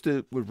it comes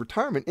to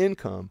retirement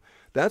income,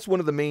 that's one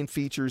of the main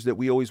features that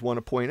we always want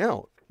to point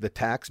out. The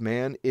tax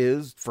man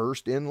is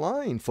first in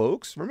line,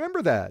 folks.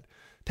 Remember that.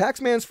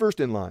 Tax man's first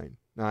in line.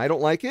 Now, I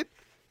don't like it,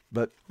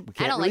 but we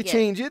can't really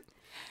change it.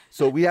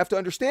 So we have to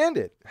understand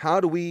it. How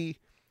do we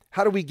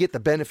get the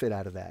benefit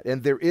out of that?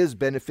 And there is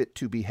benefit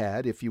to be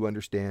had if you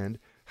understand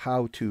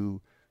how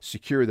to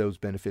secure those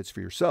benefits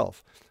for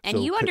yourself.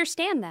 And you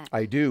understand that.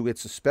 I do.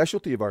 It's a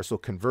specialty of ours. So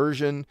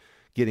conversion,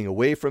 getting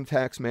away from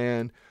tax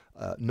man,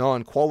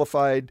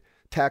 non-qualified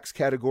tax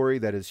category,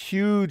 that is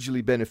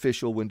hugely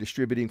beneficial when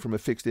distributing from a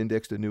fixed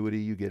indexed annuity.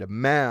 You get a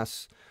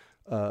mass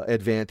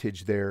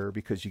advantage there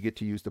because you get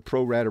to use the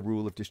pro rata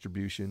rule of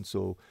distribution.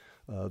 So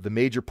the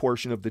major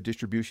portion of the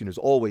distribution is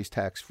always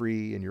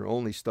tax-free, and you're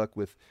only stuck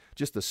with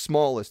just the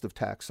smallest of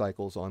tax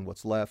cycles on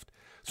what's left.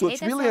 So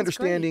it's really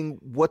understanding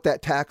what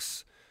that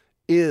tax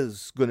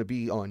is going to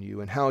be on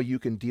you and how you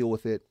can deal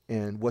with it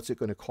and what's it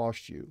going to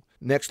cost you.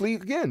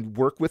 Nextly, again,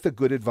 work with a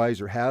good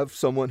advisor. Have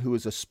someone who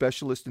is a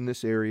specialist in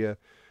this area.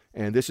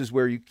 And this is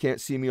where you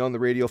can't see me on the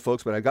radio,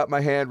 folks, but I got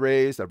my hand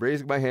raised. I'm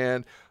raising my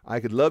hand. I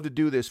could love to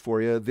do this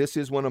for you. This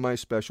is one of my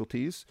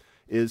specialties,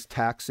 is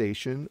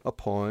taxation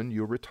upon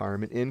your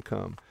retirement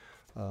income.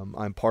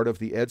 I'm part of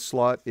the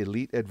EdSlot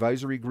Elite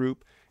Advisory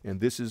Group, and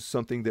this is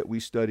something that we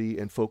study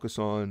and focus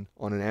on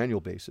an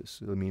annual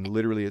basis. I mean,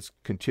 literally, it's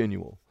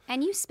continual.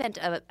 And you spent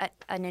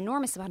an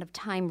enormous amount of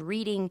time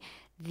reading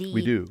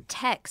the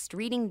text,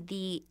 reading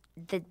the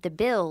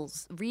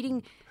bills,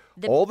 reading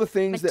all the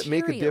things that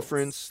make a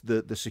difference,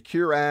 the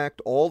Secure Act,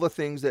 all the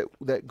things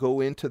that go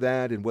into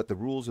that and what the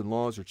rules and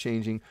laws are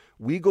changing.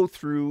 We go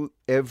through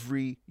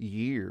every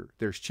year.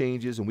 There's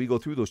changes, and we go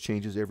through those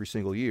changes every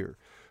single year.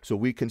 So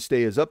we can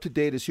stay as up to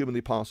date as humanly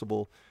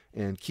possible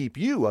and keep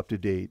you up to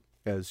date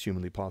as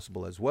humanly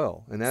possible as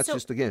well. And that's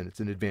it's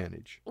an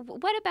advantage.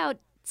 What about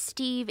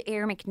Steve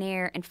Ayer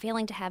McNair and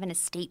failing to have an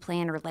estate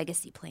plan or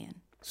legacy plan?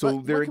 So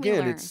what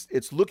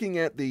it's looking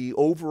at the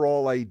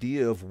overall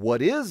idea of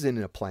what is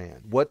in a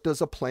plan. What does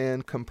a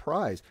plan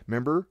comprise?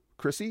 Remember,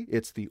 Chrissy,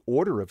 it's the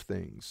order of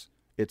things.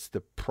 It's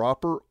the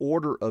proper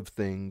order of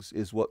things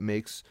is what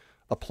makes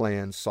a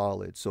plan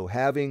solid. So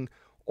having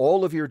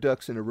all of your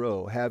ducks in a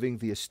row, having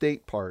the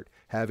estate part,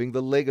 having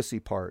the legacy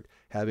part,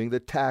 having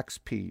the tax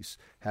piece,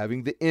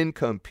 having the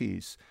income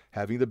piece,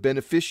 having the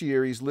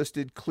beneficiaries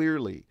listed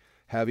clearly,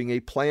 having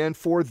a plan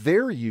for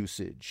their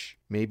usage.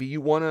 Maybe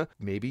you want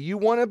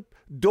to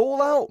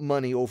dole out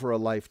money over a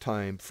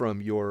lifetime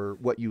from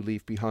what you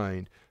leave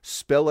behind.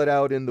 Spell it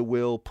out in the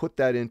will, put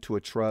that into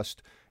a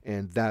trust,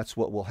 and that's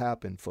what will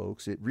happen,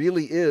 folks. It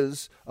really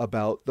is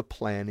about the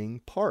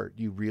planning part.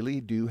 You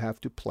really do have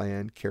to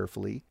plan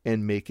carefully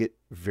and make it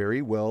very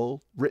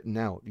well written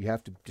out. You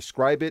have to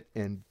describe it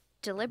and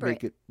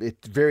deliberate.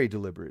 It's very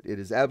deliberate. It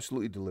is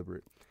absolutely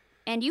deliberate.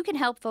 And you can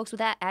help folks with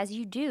that as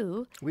you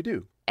do. We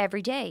do.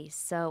 Every day.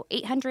 So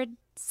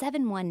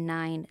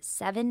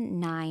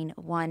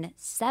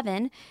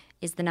 800-719-7917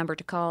 is the number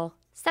to call.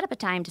 Set up a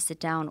time to sit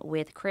down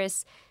with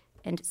Chris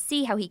and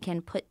see how he can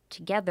put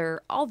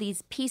together all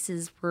these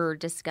pieces we're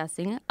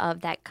discussing of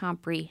that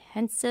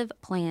comprehensive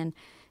plan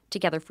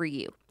together for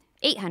you.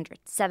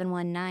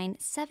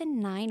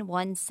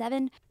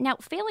 800-719-7917. Now,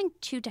 failing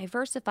to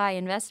diversify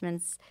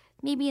investments,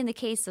 maybe in the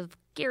case of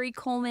Gary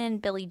Coleman,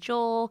 Billy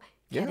Joel,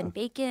 Kevin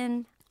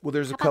Bacon. Well,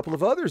 there's a couple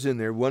of others in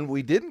there. One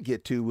we didn't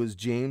get to was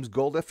James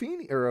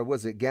Gandolfini, or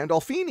was it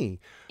Gandolfini?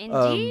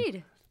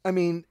 Indeed. I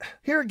mean,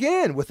 here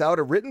again, without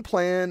a written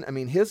plan, I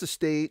mean, his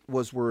estate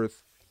was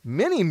worth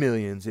many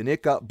millions, and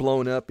it got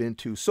blown up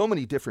into so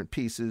many different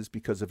pieces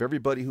because of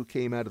everybody who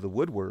came out of the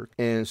woodwork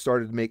and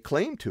started to make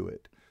claim to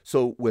it.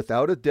 So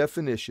without a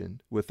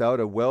definition, without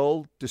a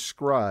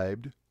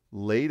well-described,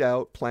 laid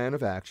out plan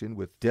of action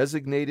with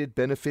designated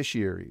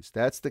beneficiaries.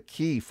 That's the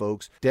key,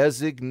 folks.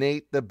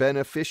 Designate the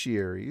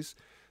beneficiaries.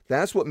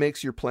 That's what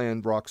makes your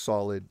plan rock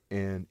solid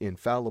and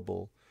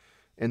infallible.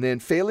 And then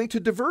failing to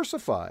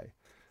diversify,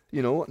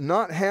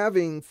 not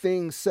having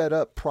things set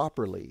up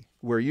properly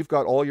where you've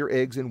got all your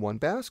eggs in one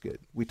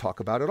basket. We talk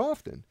about it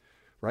often,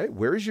 right?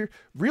 Where's your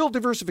real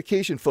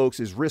diversification, folks,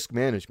 is risk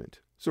management.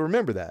 So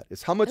remember that.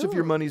 It's how much of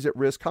your money's at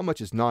risk, how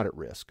much is not at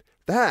risk.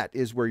 That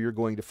is where you're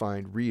going to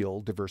find real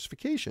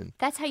diversification.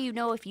 That's how you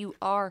know if you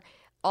are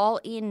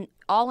all in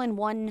one type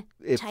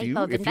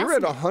of investment. If you're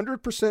at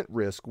 100%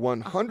 risk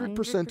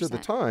 100% of the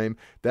time,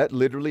 that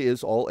literally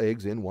is all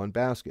eggs in one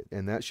basket,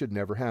 and that should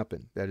never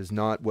happen. That is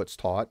not what's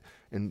taught,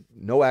 and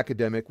no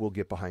academic will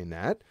get behind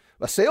that.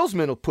 A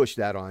salesman will push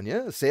that on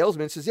you. A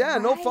salesman says,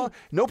 no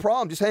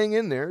problem, just hang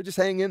in there,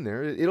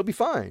 it'll be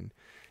fine.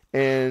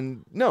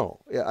 And no,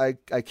 I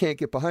can't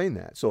get behind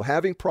that. So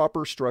having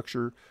proper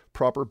structure,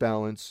 proper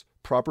balance,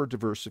 proper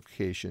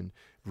diversification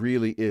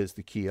really is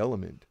the key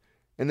element.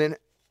 And then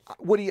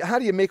how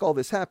do you make all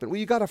this happen? Well,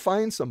 you got to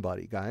find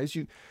somebody, guys.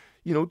 To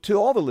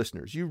all the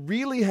listeners, you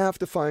really have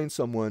to find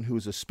someone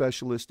who's a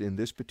specialist in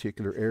this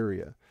particular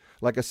area.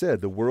 Like I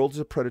said, the world is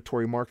a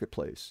predatory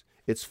marketplace.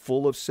 It's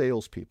full of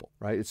salespeople,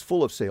 right? It's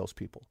full of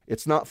salespeople.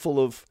 It's not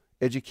full of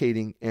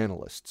educating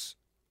analysts.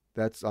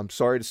 I'm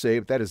sorry to say,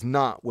 but that is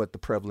not what the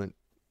prevalent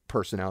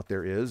person out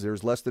there is.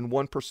 There's less than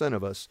 1%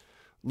 of us,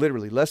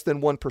 literally less than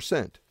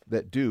 1%,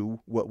 that do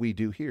what we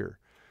do here.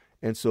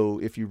 And so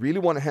if you really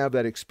want to have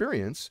that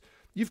experience,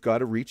 you've got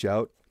to reach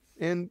out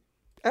and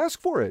ask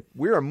for it.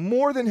 We are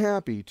more than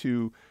happy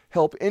to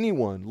help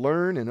anyone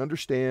learn and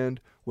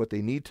understand what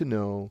they need to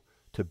know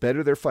to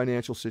better their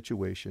financial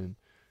situation,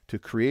 to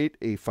create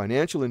a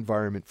financial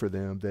environment for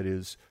them that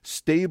is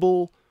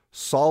stable,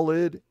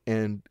 solid,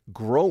 and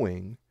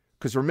growing.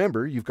 Because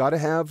remember, you've got to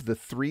have the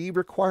three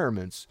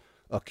requirements: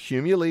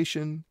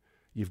 accumulation,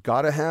 you've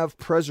got to have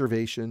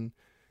preservation,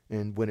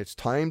 and when it's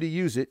time to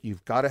use it,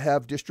 you've got to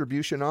have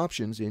distribution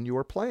options in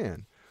your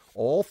plan.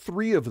 All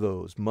three of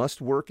those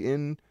must work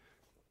in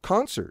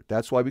concert.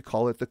 That's why we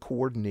call it the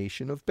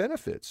coordination of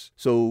benefits.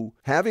 So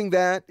having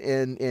that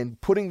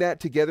and putting that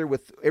together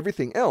with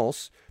everything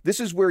else, this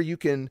is where you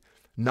can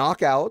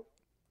knock out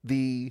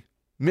the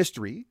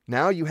mystery.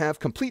 Now you have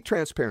complete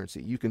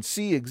transparency. You can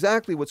see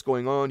exactly what's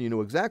going on. You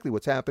know exactly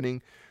what's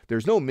happening.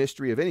 There's no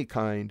mystery of any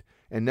kind.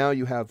 And now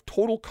you have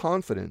total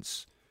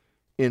confidence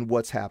in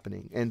what's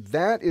happening. And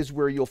that is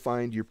where you'll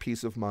find your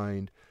peace of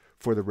mind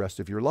for the rest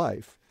of your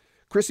life.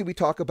 Chrissy, we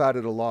talk about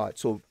it a lot.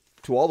 So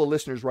to all the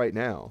listeners right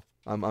now,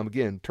 I'm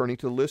again turning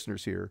to the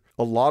listeners here.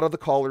 A lot of the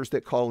callers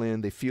that call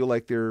in, they feel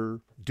like they're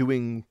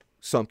doing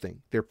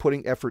something. They're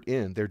putting effort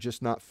in. They're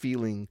just not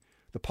feeling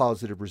the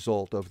positive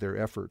result of their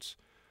efforts.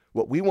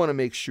 What we want to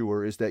make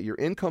sure is that your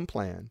income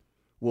plan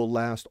will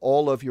last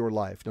all of your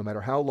life, no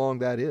matter how long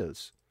that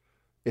is.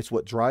 It's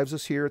what drives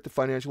us here at the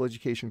Financial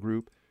Education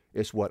Group.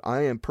 It's what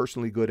I am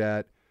personally good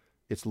at.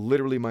 It's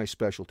literally my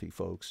specialty,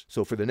 folks.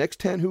 So for the next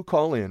 10 who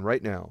call in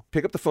right now,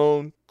 pick up the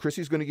phone.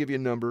 Chrissy's going to give you a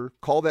number.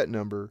 Call that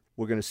number.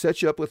 We're going to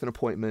set you up with an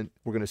appointment.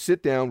 We're going to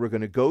sit down. We're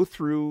going to go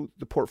through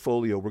the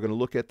portfolio. We're going to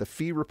look at the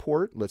fee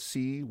report. Let's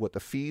see what the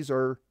fees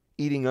are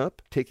eating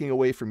up, taking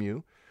away from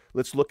you.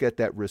 Let's look at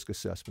that risk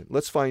assessment.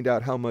 Let's find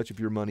out how much of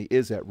your money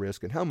is at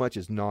risk and how much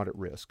is not at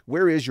risk.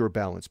 Where is your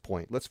balance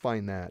point? Let's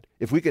find that.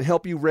 If we can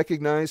help you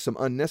recognize some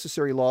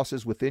unnecessary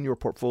losses within your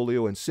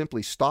portfolio and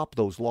simply stop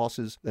those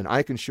losses, then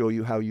I can show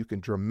you how you can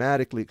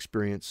dramatically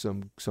experience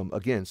some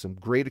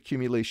great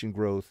accumulation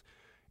growth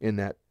in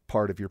that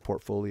part of your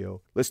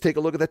portfolio. Let's take a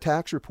look at the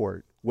tax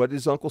report. What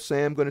is Uncle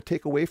Sam going to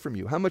take away from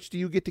you? How much do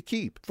you get to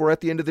keep? For at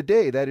the end of the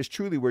day, that is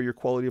truly where your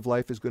quality of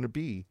life is going to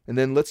be. And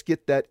then let's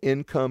get that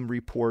income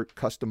report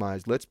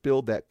customized. Let's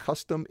build that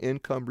custom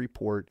income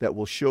report that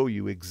will show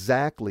you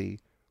exactly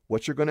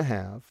what you're going to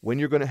have, when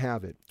you're going to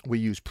have it. We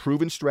use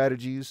proven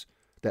strategies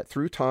that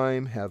through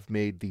time have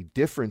made the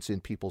difference in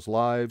people's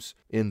lives.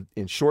 In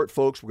short,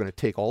 folks, we're going to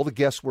take all the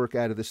guesswork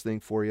out of this thing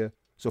for you.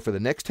 So for the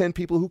next 10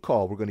 people who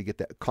call, we're going to get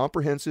that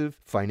comprehensive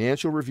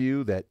financial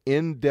review, that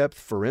in-depth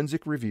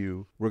forensic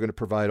review. We're going to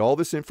provide all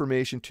this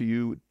information to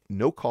you,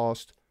 no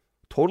cost,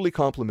 totally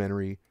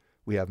complimentary.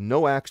 We have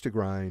no axe to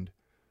grind.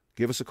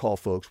 Give us a call,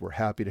 folks. We're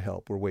happy to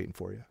help. We're waiting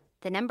for you.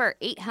 The number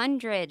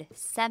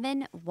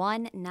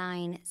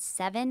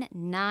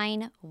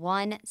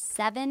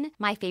 800-719-7917.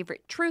 My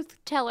favorite truth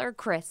teller,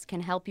 Chris, can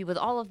help you with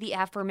all of the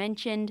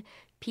aforementioned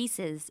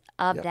pieces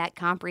of that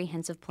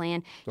comprehensive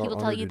plan. He will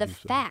tell you the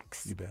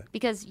facts. You bet.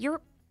 Because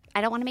I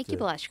don't want to make you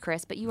blush,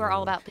 Chris, but you are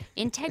all about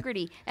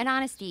integrity and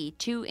honesty,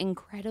 two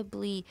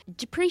incredibly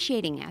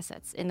depreciating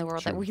assets in the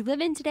world that we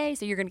live in today.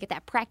 So you're going to get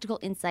that practical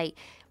insight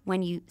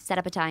when you set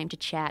up a time to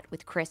chat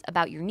with Chris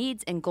about your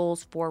needs and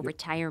goals for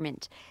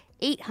retirement.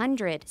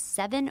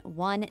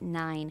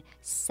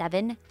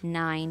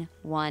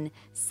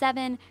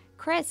 800-719-7917.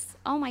 Chris,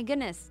 oh my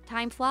goodness,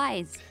 time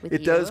flies with you.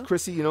 It does,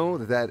 Chrissy. You know,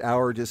 that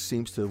hour just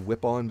seems to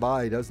whip on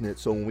by, doesn't it?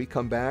 So when we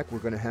come back, we're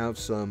going to have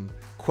some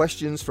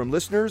questions from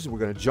listeners. We're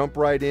going to jump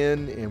right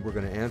in, and we're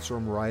going to answer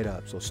them right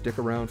up. So stick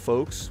around,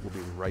 folks. We'll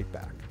be right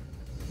back.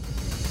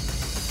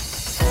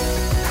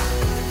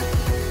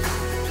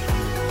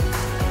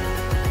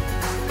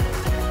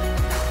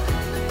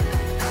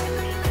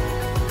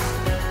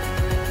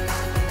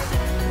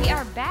 We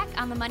are back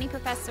on The Money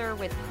Professor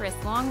with Chris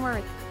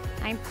Longworth.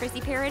 I'm Chrissy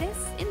Paradis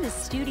in the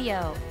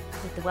studio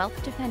with the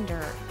Wealth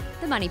Defender,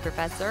 the Money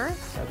Professor,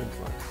 having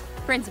fun,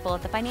 principal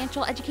at the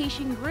Financial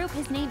Education Group.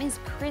 His name is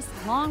Chris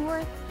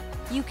Longworth.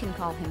 You can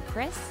call him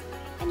Chris,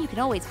 and you can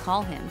always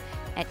call him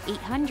at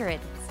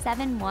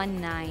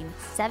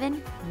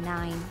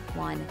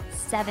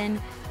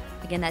 800-719-7917.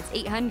 Again, that's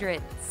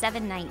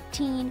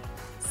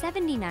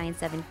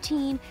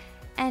 800-719-7917.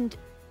 And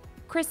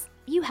Chris,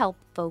 you help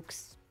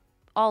folks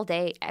all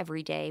day,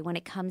 every day when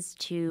it comes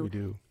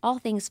to all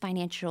things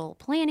financial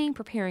planning,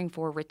 preparing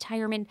for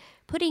retirement,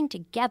 putting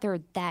together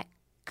that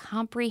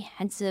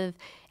comprehensive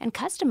and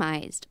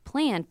customized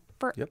plan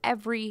for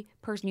every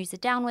person you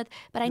sit down with.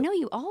 But I know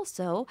you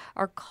also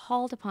are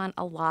called upon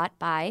a lot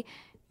by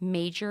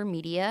major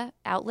media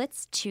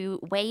outlets to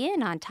weigh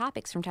in on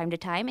topics from time to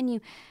time, and you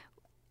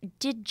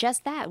did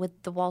just that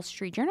with the Wall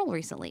Street Journal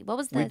recently. What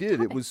was the topic?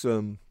 It was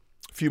a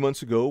few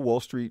months ago, Wall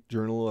Street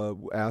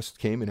Journal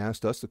came and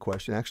asked us the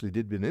question, actually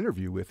did an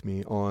interview with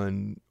me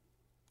on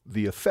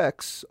the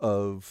effects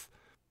of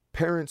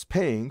parents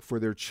paying for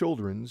their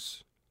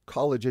children's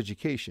college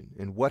education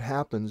and what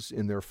happens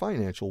in their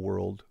financial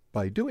world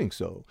by doing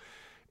so.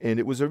 And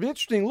it was an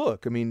interesting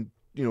look. I mean,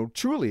 you know,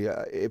 truly,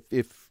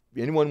 if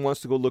anyone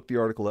wants to go look the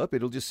article up,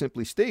 it'll just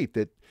simply state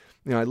that,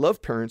 you know, I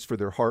love parents for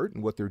their heart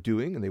and what they're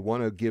doing, and they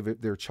want to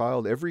give their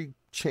child every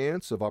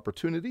chance of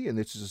opportunity, and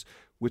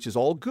which is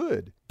all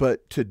good.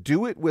 But to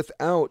do it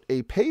without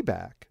a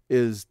payback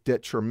is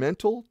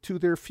detrimental to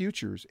their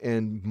futures,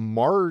 and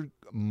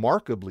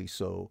markedly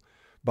so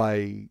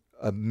by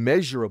a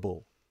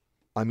measurable,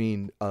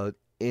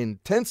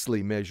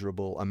 intensely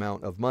measurable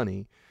amount of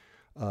money.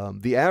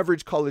 The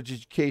average college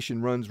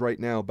education runs right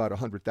now about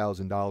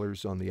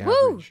 $100,000 on the average.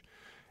 Woo!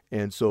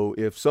 And so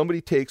if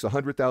somebody takes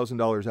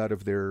 $100,000 out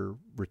of their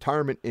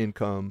retirement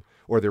income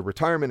or their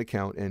retirement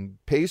account and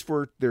pays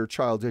for their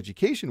child's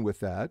education with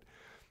that,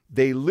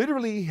 they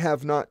literally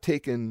have not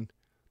taken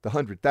the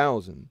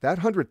 $100,000.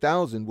 That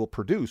 $100,000 will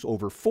produce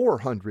over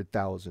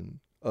 $400,000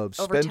 of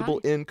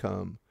spendable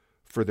income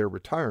for their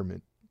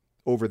retirement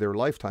over their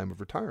lifetime of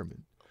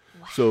retirement.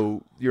 Wow.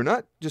 So you're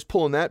not just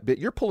pulling that bit,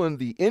 you're pulling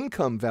the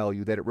income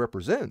value that it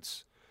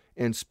represents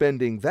and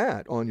spending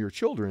that on your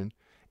children.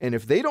 And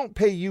if they don't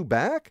pay you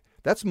back,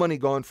 that's money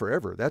gone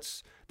forever.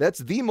 That's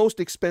the most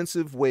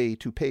expensive way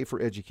to pay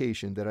for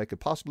education that I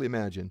could possibly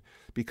imagine,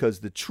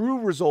 because the true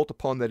result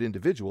upon that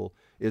individual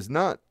is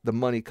not the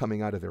money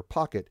coming out of their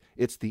pocket.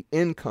 It's the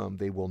income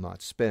they will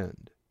not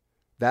spend.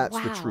 That's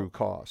the true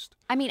cost.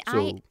 I mean,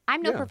 so,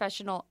 I'm no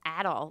professional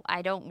at all.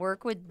 I don't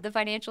work with the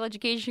Financial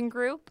Education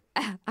Group.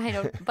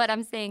 But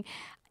I'm saying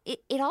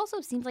it also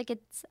seems like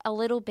it's a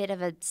little bit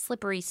of a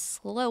slippery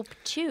slope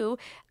too.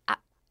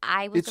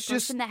 I was the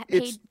person that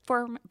paid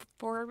for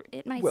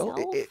it myself.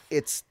 Well,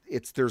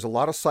 there's a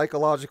lot of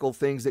psychological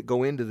things that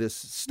go into this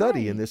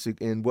study,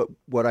 and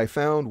what I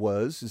found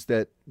is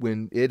that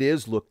when it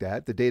is looked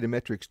at, the data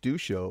metrics do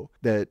show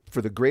that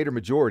for the greater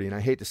majority, and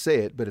I hate to say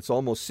it, but it's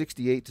almost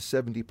 68 to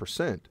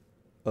 70%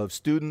 of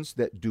students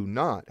that do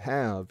not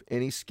have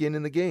any skin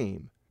in the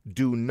game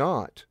do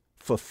not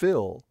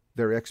fulfill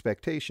their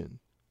expectation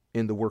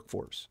in the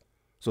workforce.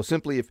 So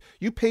simply, if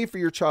you pay for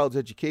your child's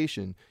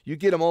education, you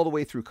get them all the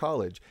way through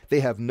college,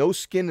 they have no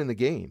skin in the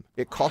game.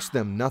 It costs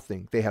them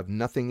nothing. They have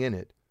nothing in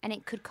it And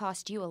it could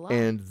cost you a lot.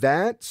 And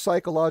that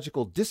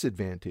psychological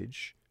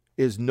disadvantage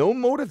is no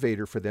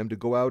motivator for them to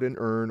go out and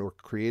earn or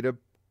create a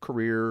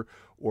career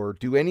or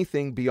do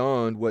anything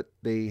beyond what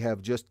they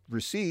have just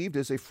received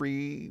as a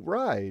free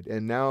ride.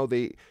 And now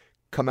they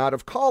come out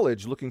of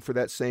college looking for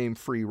that same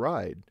free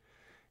ride.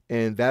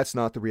 And that's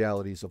not the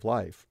realities of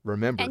life.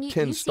 Remember, and you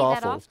Tin see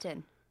Stoffel. that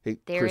often. Hey,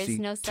 There Chrissy, is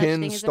no such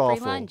Tin thing as a free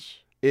Stoffel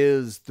lunch.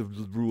 is the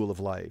rule of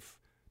life.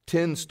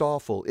 Tin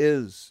Stoffel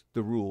is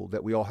the rule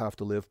that we all have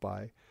to live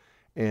by.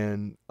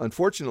 And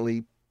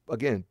unfortunately,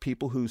 again,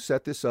 people who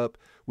set this up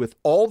with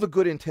all the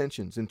good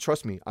intentions, and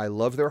trust me, I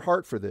love their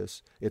heart for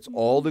this. It's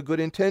all the good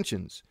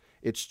intentions.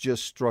 It's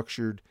just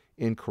structured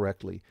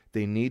incorrectly.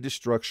 They need to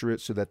structure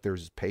it so that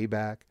there's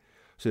payback,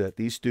 so that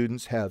these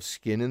students have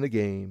skin in the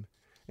game.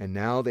 And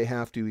now they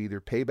have to either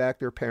pay back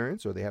their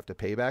parents or they have to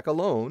pay back a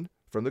loan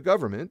from the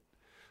government,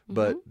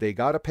 but they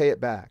got to pay it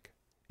back.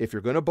 If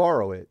you're going to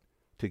borrow it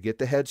to get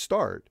the head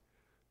start,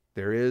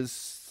 there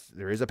is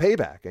a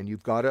payback, and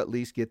you've got to at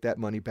least get that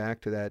money back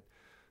to that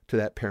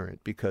parent,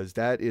 because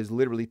that is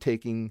literally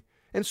taking.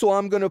 And so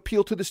I'm going to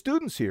appeal to the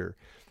students here.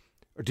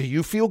 Do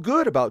you feel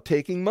good about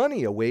taking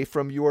money away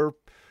from your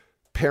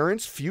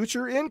parents'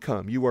 future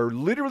income? You are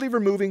literally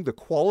removing the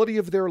quality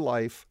of their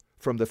life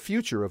from the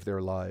future of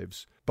their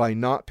lives by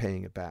not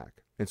paying it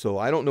back. And so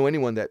I don't know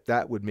anyone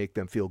that would make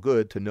them feel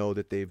good, to know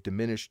that they've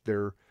diminished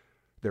their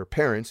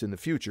parents in the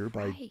future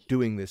by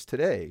doing this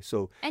today.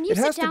 So And you it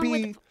sit has down to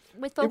be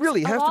with folks it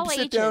really of has all to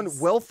sit ages. down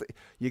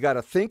you got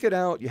to think it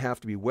out. You have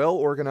to be well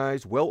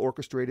organized, well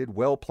orchestrated,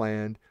 well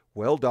planned,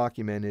 well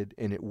documented,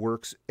 and it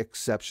works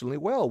exceptionally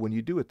well when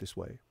you do it this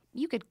way.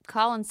 You could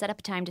call and set up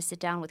a time to sit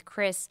down with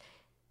Chris,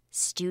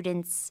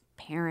 students,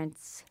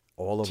 parents,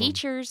 all of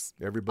teachers,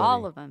 them. Everybody.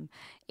 All of them.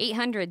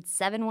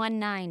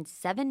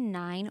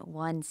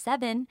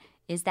 800-719-7917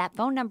 is that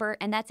phone number,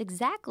 and that's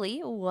exactly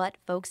what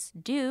folks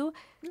do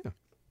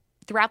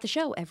throughout the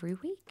show every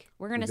week.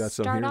 We're going to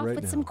start off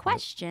with some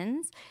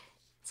questions,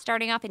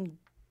 starting off in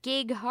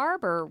Gig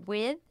Harbor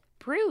with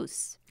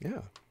Bruce.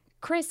 Yeah.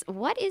 Chris,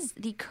 what is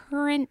the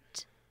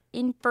current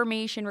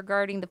information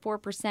regarding the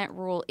 4%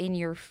 rule in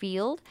your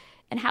field,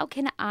 and how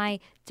can I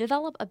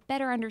develop a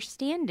better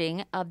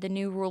understanding of the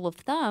new rule of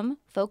thumb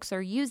folks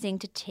are using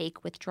to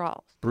take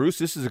withdrawals? Bruce,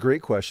 this is a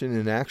great question,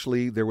 and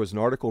actually there was an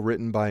article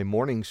written by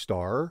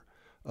Morningstar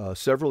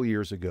several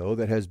years ago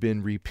that has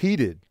been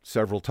repeated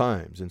several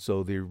times. And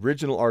so the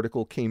original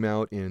article came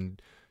out in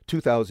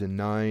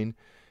 2009.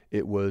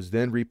 It was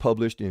then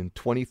republished in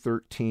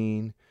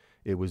 2013.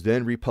 It was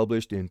then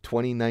republished in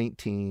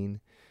 2019.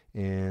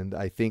 And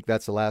I think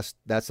that's the last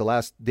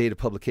date of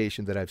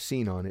publication that I've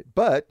seen on it.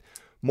 But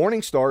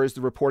Morningstar is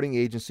the reporting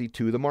agency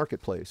to the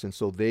marketplace. And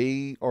so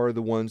they are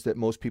the ones that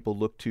most people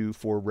look to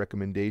for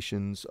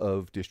recommendations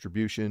of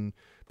distribution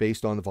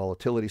based on the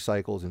volatility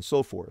cycles and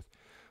so forth.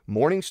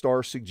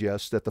 Morningstar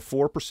suggests that the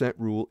 4%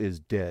 rule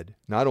is dead.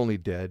 Not only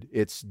dead,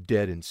 it's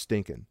dead and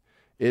stinking.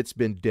 It's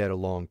been dead a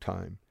long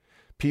time.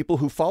 People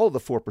who follow the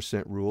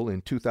 4% rule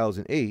in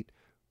 2008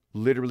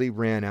 literally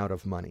ran out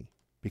of money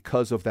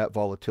because of that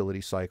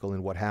volatility cycle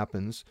and what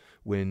happens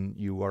when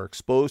you are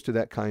exposed to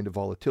that kind of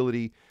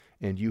volatility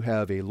and you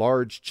have a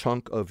large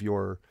chunk of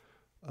your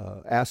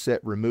asset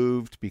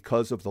removed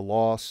because of the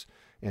loss,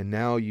 and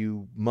now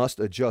you must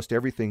adjust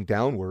everything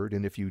downward,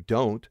 and if you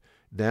don't,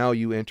 now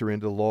you enter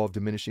into the law of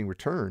diminishing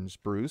returns,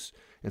 Bruce.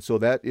 And so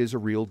that is a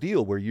real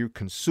deal where you're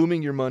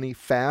consuming your money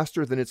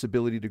faster than its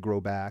ability to grow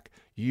back.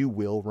 You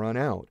will run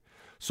out.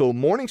 So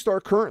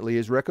Morningstar currently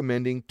is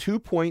recommending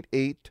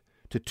 2.8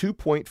 to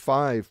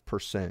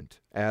 2.5%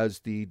 as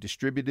the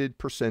distributed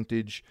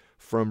percentage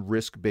from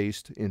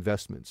risk-based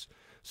investments.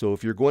 So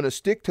if you're going to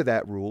stick to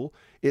that rule,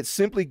 it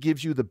simply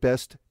gives you the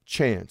best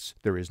chance.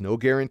 There is no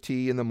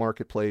guarantee in the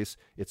marketplace.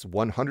 It's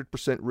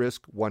 100%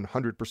 risk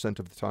 100%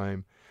 of the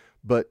time.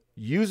 But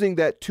using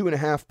that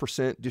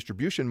 2.5%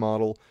 distribution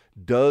model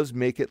does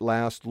make it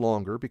last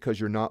longer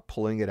because you're not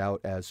pulling it out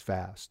as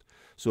fast.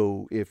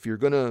 So if you're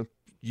going to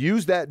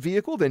use that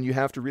vehicle, then you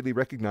have to really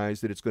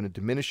recognize that it's going to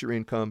diminish your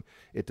income.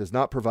 It does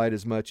not provide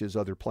as much as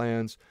other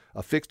plans.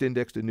 A fixed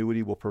indexed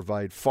annuity will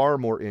provide far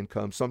more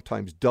income,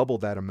 sometimes double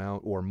that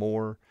amount or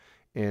more.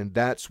 And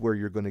that's where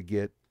you're going to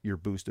get your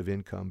boost of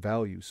income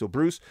value. So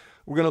Bruce,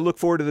 we're going to look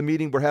forward to the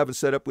meeting we're having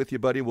set up with you,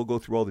 buddy. We'll go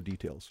through all the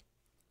details.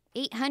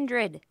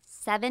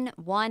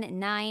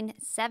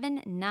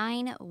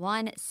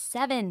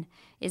 800-719-7917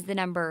 is the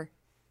number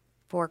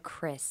for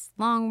Chris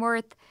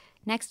Longworth.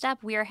 Next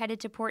up, we are headed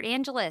to Port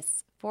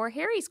Angeles for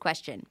Harry's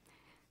question.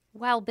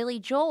 While Billy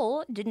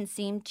Joel didn't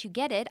seem to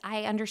get it,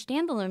 I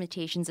understand the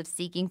limitations of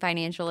seeking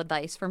financial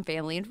advice from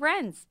family and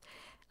friends.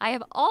 I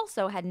have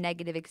also had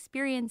negative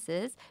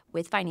experiences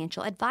with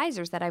financial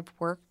advisors that I've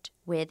worked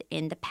with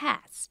in the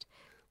past.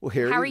 Well,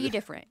 Harry, how are you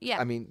different? Yeah.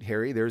 I mean,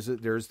 Harry, there's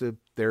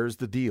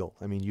the deal.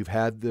 I mean, you've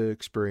had the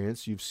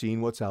experience, you've seen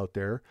what's out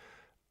there.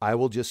 I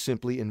will just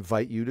simply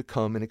invite you to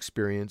come and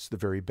experience the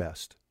very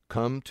best.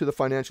 Come to the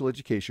Financial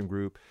Education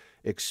Group,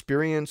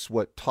 experience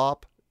what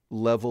top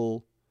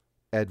level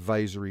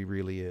advisory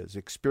really is.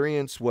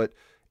 Experience what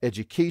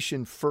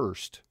education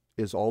first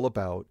is all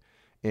about,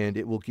 and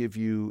it will give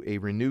you a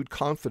renewed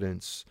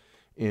confidence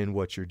in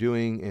what you're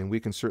doing, and we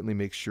can certainly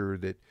make sure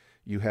that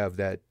you have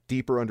that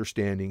deeper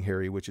understanding,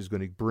 Harry, which is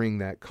going to bring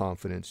that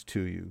confidence to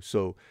you.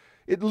 So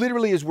it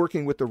literally is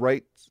working with the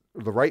right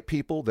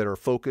people that are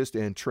focused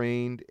and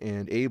trained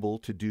and able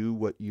to do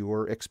what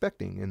you're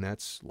expecting, and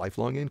that's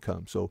lifelong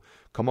income. So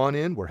come on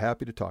in. We're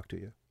happy to talk to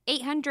you.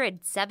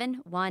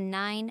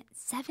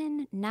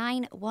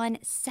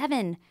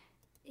 800-719-7917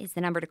 is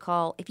the number to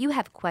call if you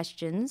have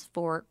questions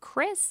for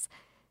Chris.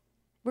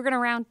 We're going to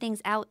round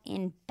things out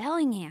in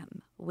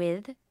Bellingham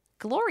with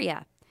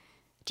Gloria.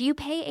 Do you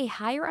pay a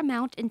higher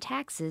amount in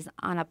taxes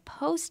on a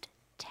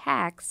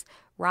post-tax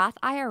Roth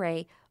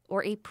IRA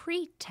or a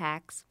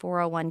pre-tax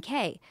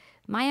 401k?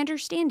 My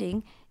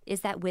understanding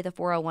is that with a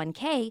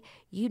 401k,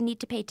 you need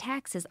to pay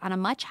taxes on a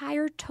much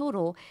higher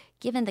total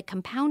given the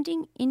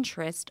compounding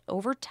interest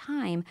over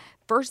time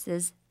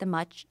versus the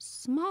much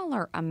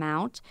smaller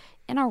amount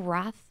in a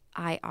Roth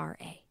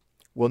IRA.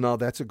 Well, now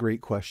that's a great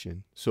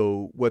question.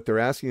 So what they're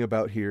asking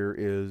about here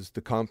is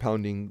the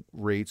compounding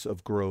rates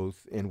of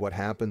growth and what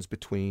happens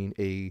between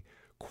a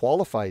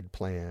qualified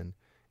plan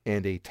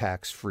and a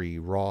tax-free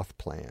Roth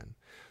plan.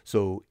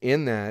 So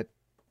in that,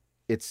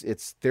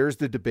 there's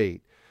the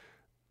debate.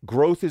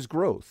 Growth is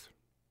growth,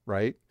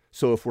 right?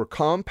 So if we're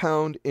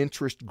compound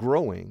interest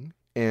growing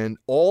and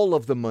all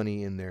of the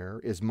money in there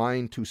is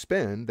mine to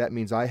spend, that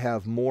means I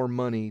have more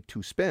money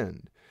to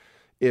spend.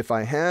 If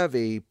I have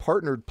a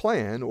partnered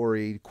plan or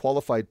a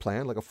qualified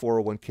plan like a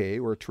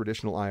 401k or a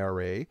traditional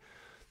IRA,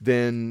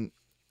 then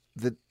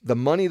the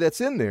money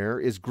that's in there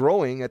is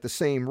growing at the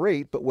same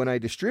rate, but when I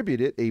distribute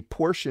it, a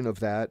portion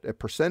of that, a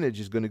percentage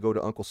is going to go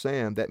to Uncle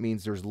Sam. That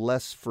means there's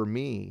less for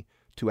me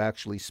to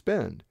actually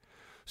spend.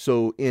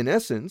 So in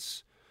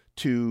essence,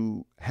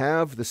 to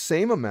have the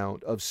same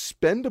amount of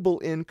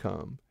spendable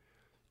income,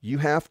 you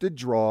have to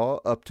draw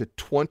up to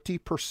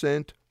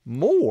 20%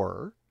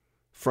 more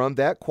from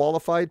that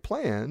qualified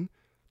plan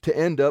to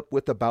end up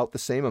with about the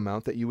same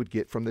amount that you would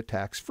get from the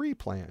tax-free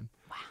plan.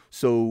 Wow.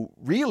 So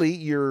really,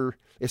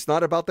 it's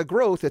not about the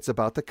growth, it's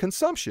about the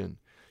consumption.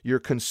 You're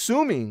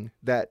consuming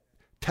that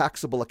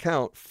taxable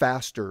account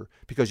faster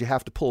because you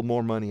have to pull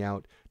more money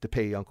out to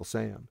pay Uncle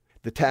Sam.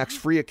 The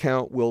tax-free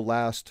account will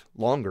last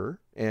longer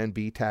and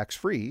be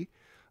tax-free,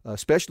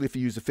 especially if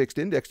you use a fixed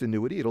indexed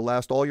annuity. It'll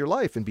last all your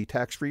life and be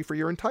tax-free for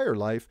your entire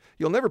life.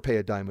 You'll never pay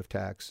a dime of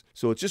tax.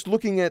 So it's just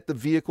looking at the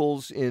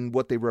vehicles in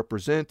what they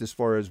represent as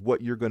far as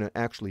what you're going to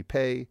actually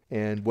pay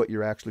and what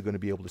you're actually going to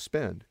be able to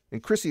spend.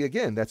 And Chrissy,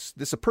 again, this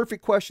is a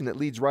perfect question that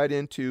leads right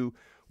into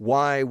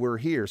why we're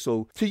here.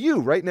 So to you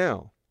right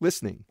now,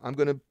 listening,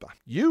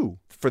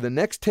 for the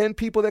next 10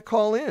 people that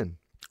call in,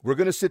 we're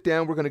going to sit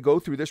down, we're going to go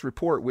through this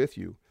report with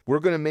you. We're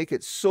going to make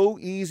it so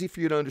easy for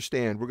you to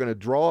understand. We're going to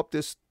draw up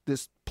this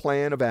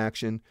plan of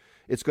action.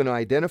 It's going to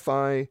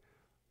identify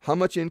how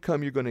much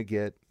income you're going to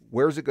get,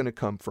 where is it going to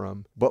come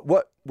from. But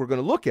what we're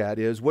going to look at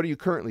is, what are you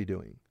currently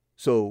doing?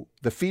 So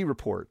the fee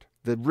report,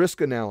 the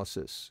risk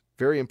analysis,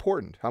 very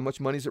important. How much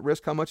money is at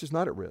risk? How much is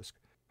not at risk?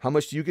 How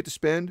much do you get to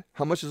spend?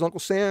 How much does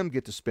Uncle Sam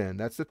get to spend?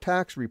 That's the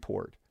tax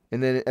report.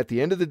 And then at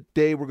the end of the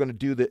day, we're going to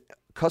do the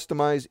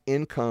customized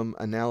income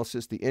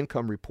analysis, the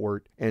income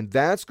report, and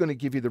that's going to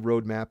give you the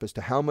roadmap as to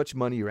how much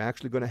money you're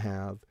actually going to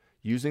have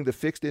using the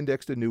fixed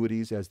indexed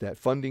annuities as that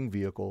funding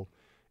vehicle.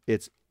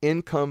 It's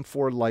income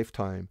for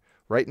lifetime.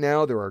 Right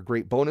now, there are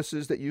great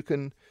bonuses that you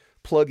can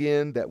plug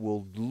in that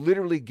will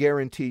literally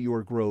guarantee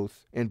your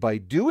growth. And by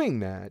doing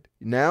that,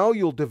 now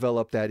you'll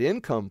develop that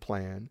income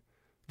plan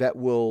that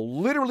will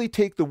literally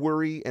take the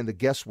worry and the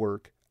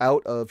guesswork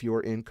out of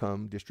your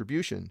income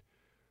distribution.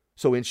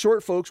 So in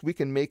short, folks, we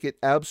can make it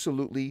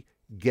absolutely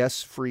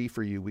guess-free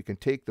for you. We can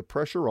take the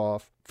pressure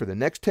off. For the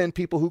next 10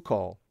 people who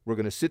call, we're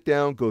going to sit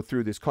down, go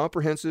through this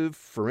comprehensive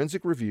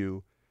forensic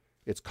review.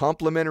 It's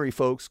complimentary,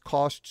 folks,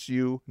 costs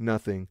you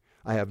nothing.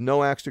 I have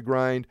no axe to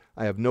grind.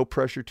 I have no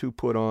pressure to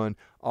put on.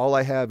 All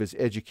I have is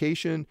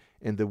education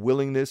and the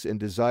willingness and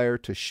desire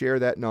to share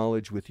that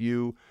knowledge with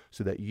you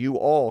so that you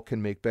all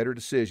can make better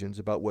decisions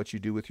about what you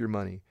do with your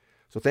money.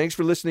 So thanks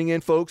for listening in,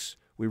 folks.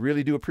 We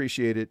really do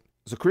appreciate it.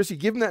 So, Chrissy,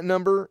 give them that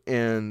number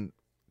and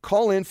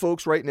call in,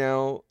 folks, right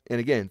now. And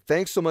again,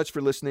 thanks so much for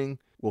listening.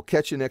 We'll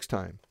catch you next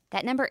time.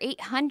 That number,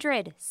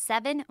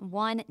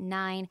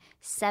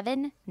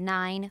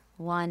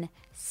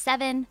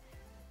 800-719-7917.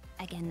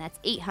 Again, that's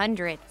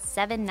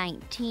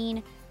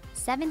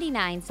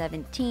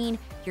 800-719-7917.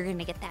 You're going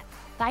to get that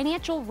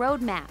financial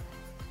roadmap.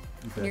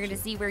 You're going to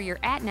see where you're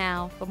at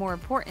now, but more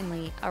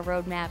importantly, a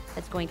roadmap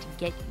that's going to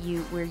get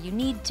you where you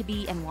need to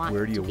be and want to be.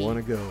 Where do you want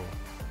to go?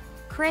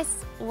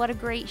 Chris, what a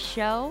great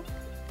show.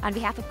 On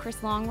behalf of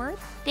Chris Longworth,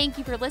 thank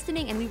you for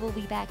listening, and we will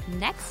be back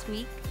next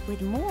week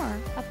with more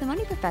of The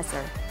Money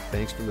Professor.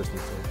 Thanks for listening,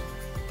 folks.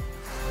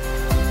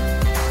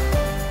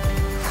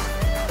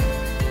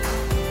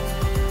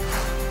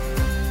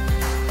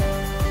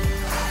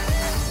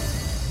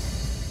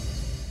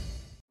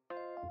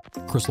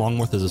 Chris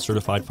Longworth is a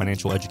certified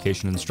financial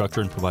education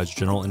instructor and provides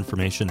general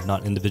information,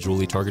 not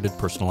individually targeted,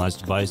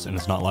 personalized advice, and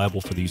is not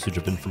liable for the usage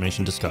of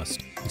information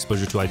discussed.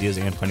 Exposure to ideas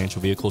and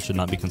financial vehicles should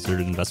not be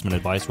considered investment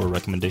advice or a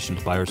recommendation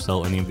to buy or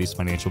sell any of these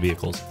financial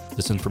vehicles.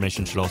 This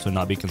information should also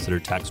not be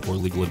considered tax or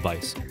legal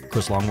advice.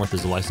 Chris Longworth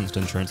is a licensed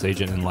insurance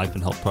agent in life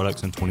and health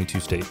products in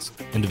 22 states.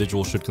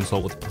 Individuals should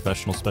consult with a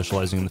professional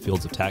specializing in the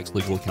fields of tax,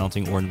 legal,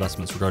 accounting, or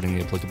investments regarding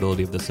the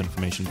applicability of this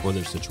information for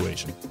their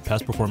situation.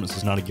 Past performance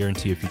is not a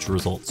guarantee of future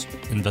results.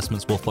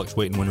 Investments will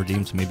fluctuate and when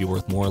redeemed may be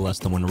worth more or less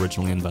than when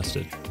originally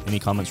invested. Any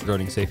comments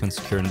regarding safe and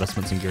secure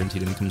investments and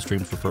guaranteed income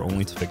streams refer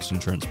only to fixed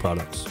insurance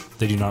products.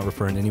 They do not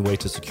refer in any way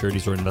to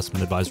securities or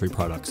investment advisory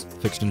products.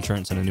 Fixed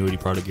insurance and annuity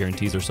product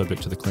guarantees are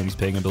subject to the claims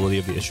paying ability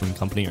of the issuing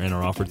company and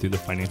are offered through the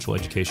Financial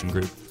Education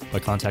Group. By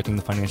contacting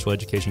the Financial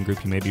Education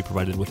Group, you may be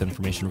provided with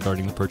information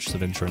regarding the purchase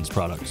of insurance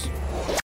products.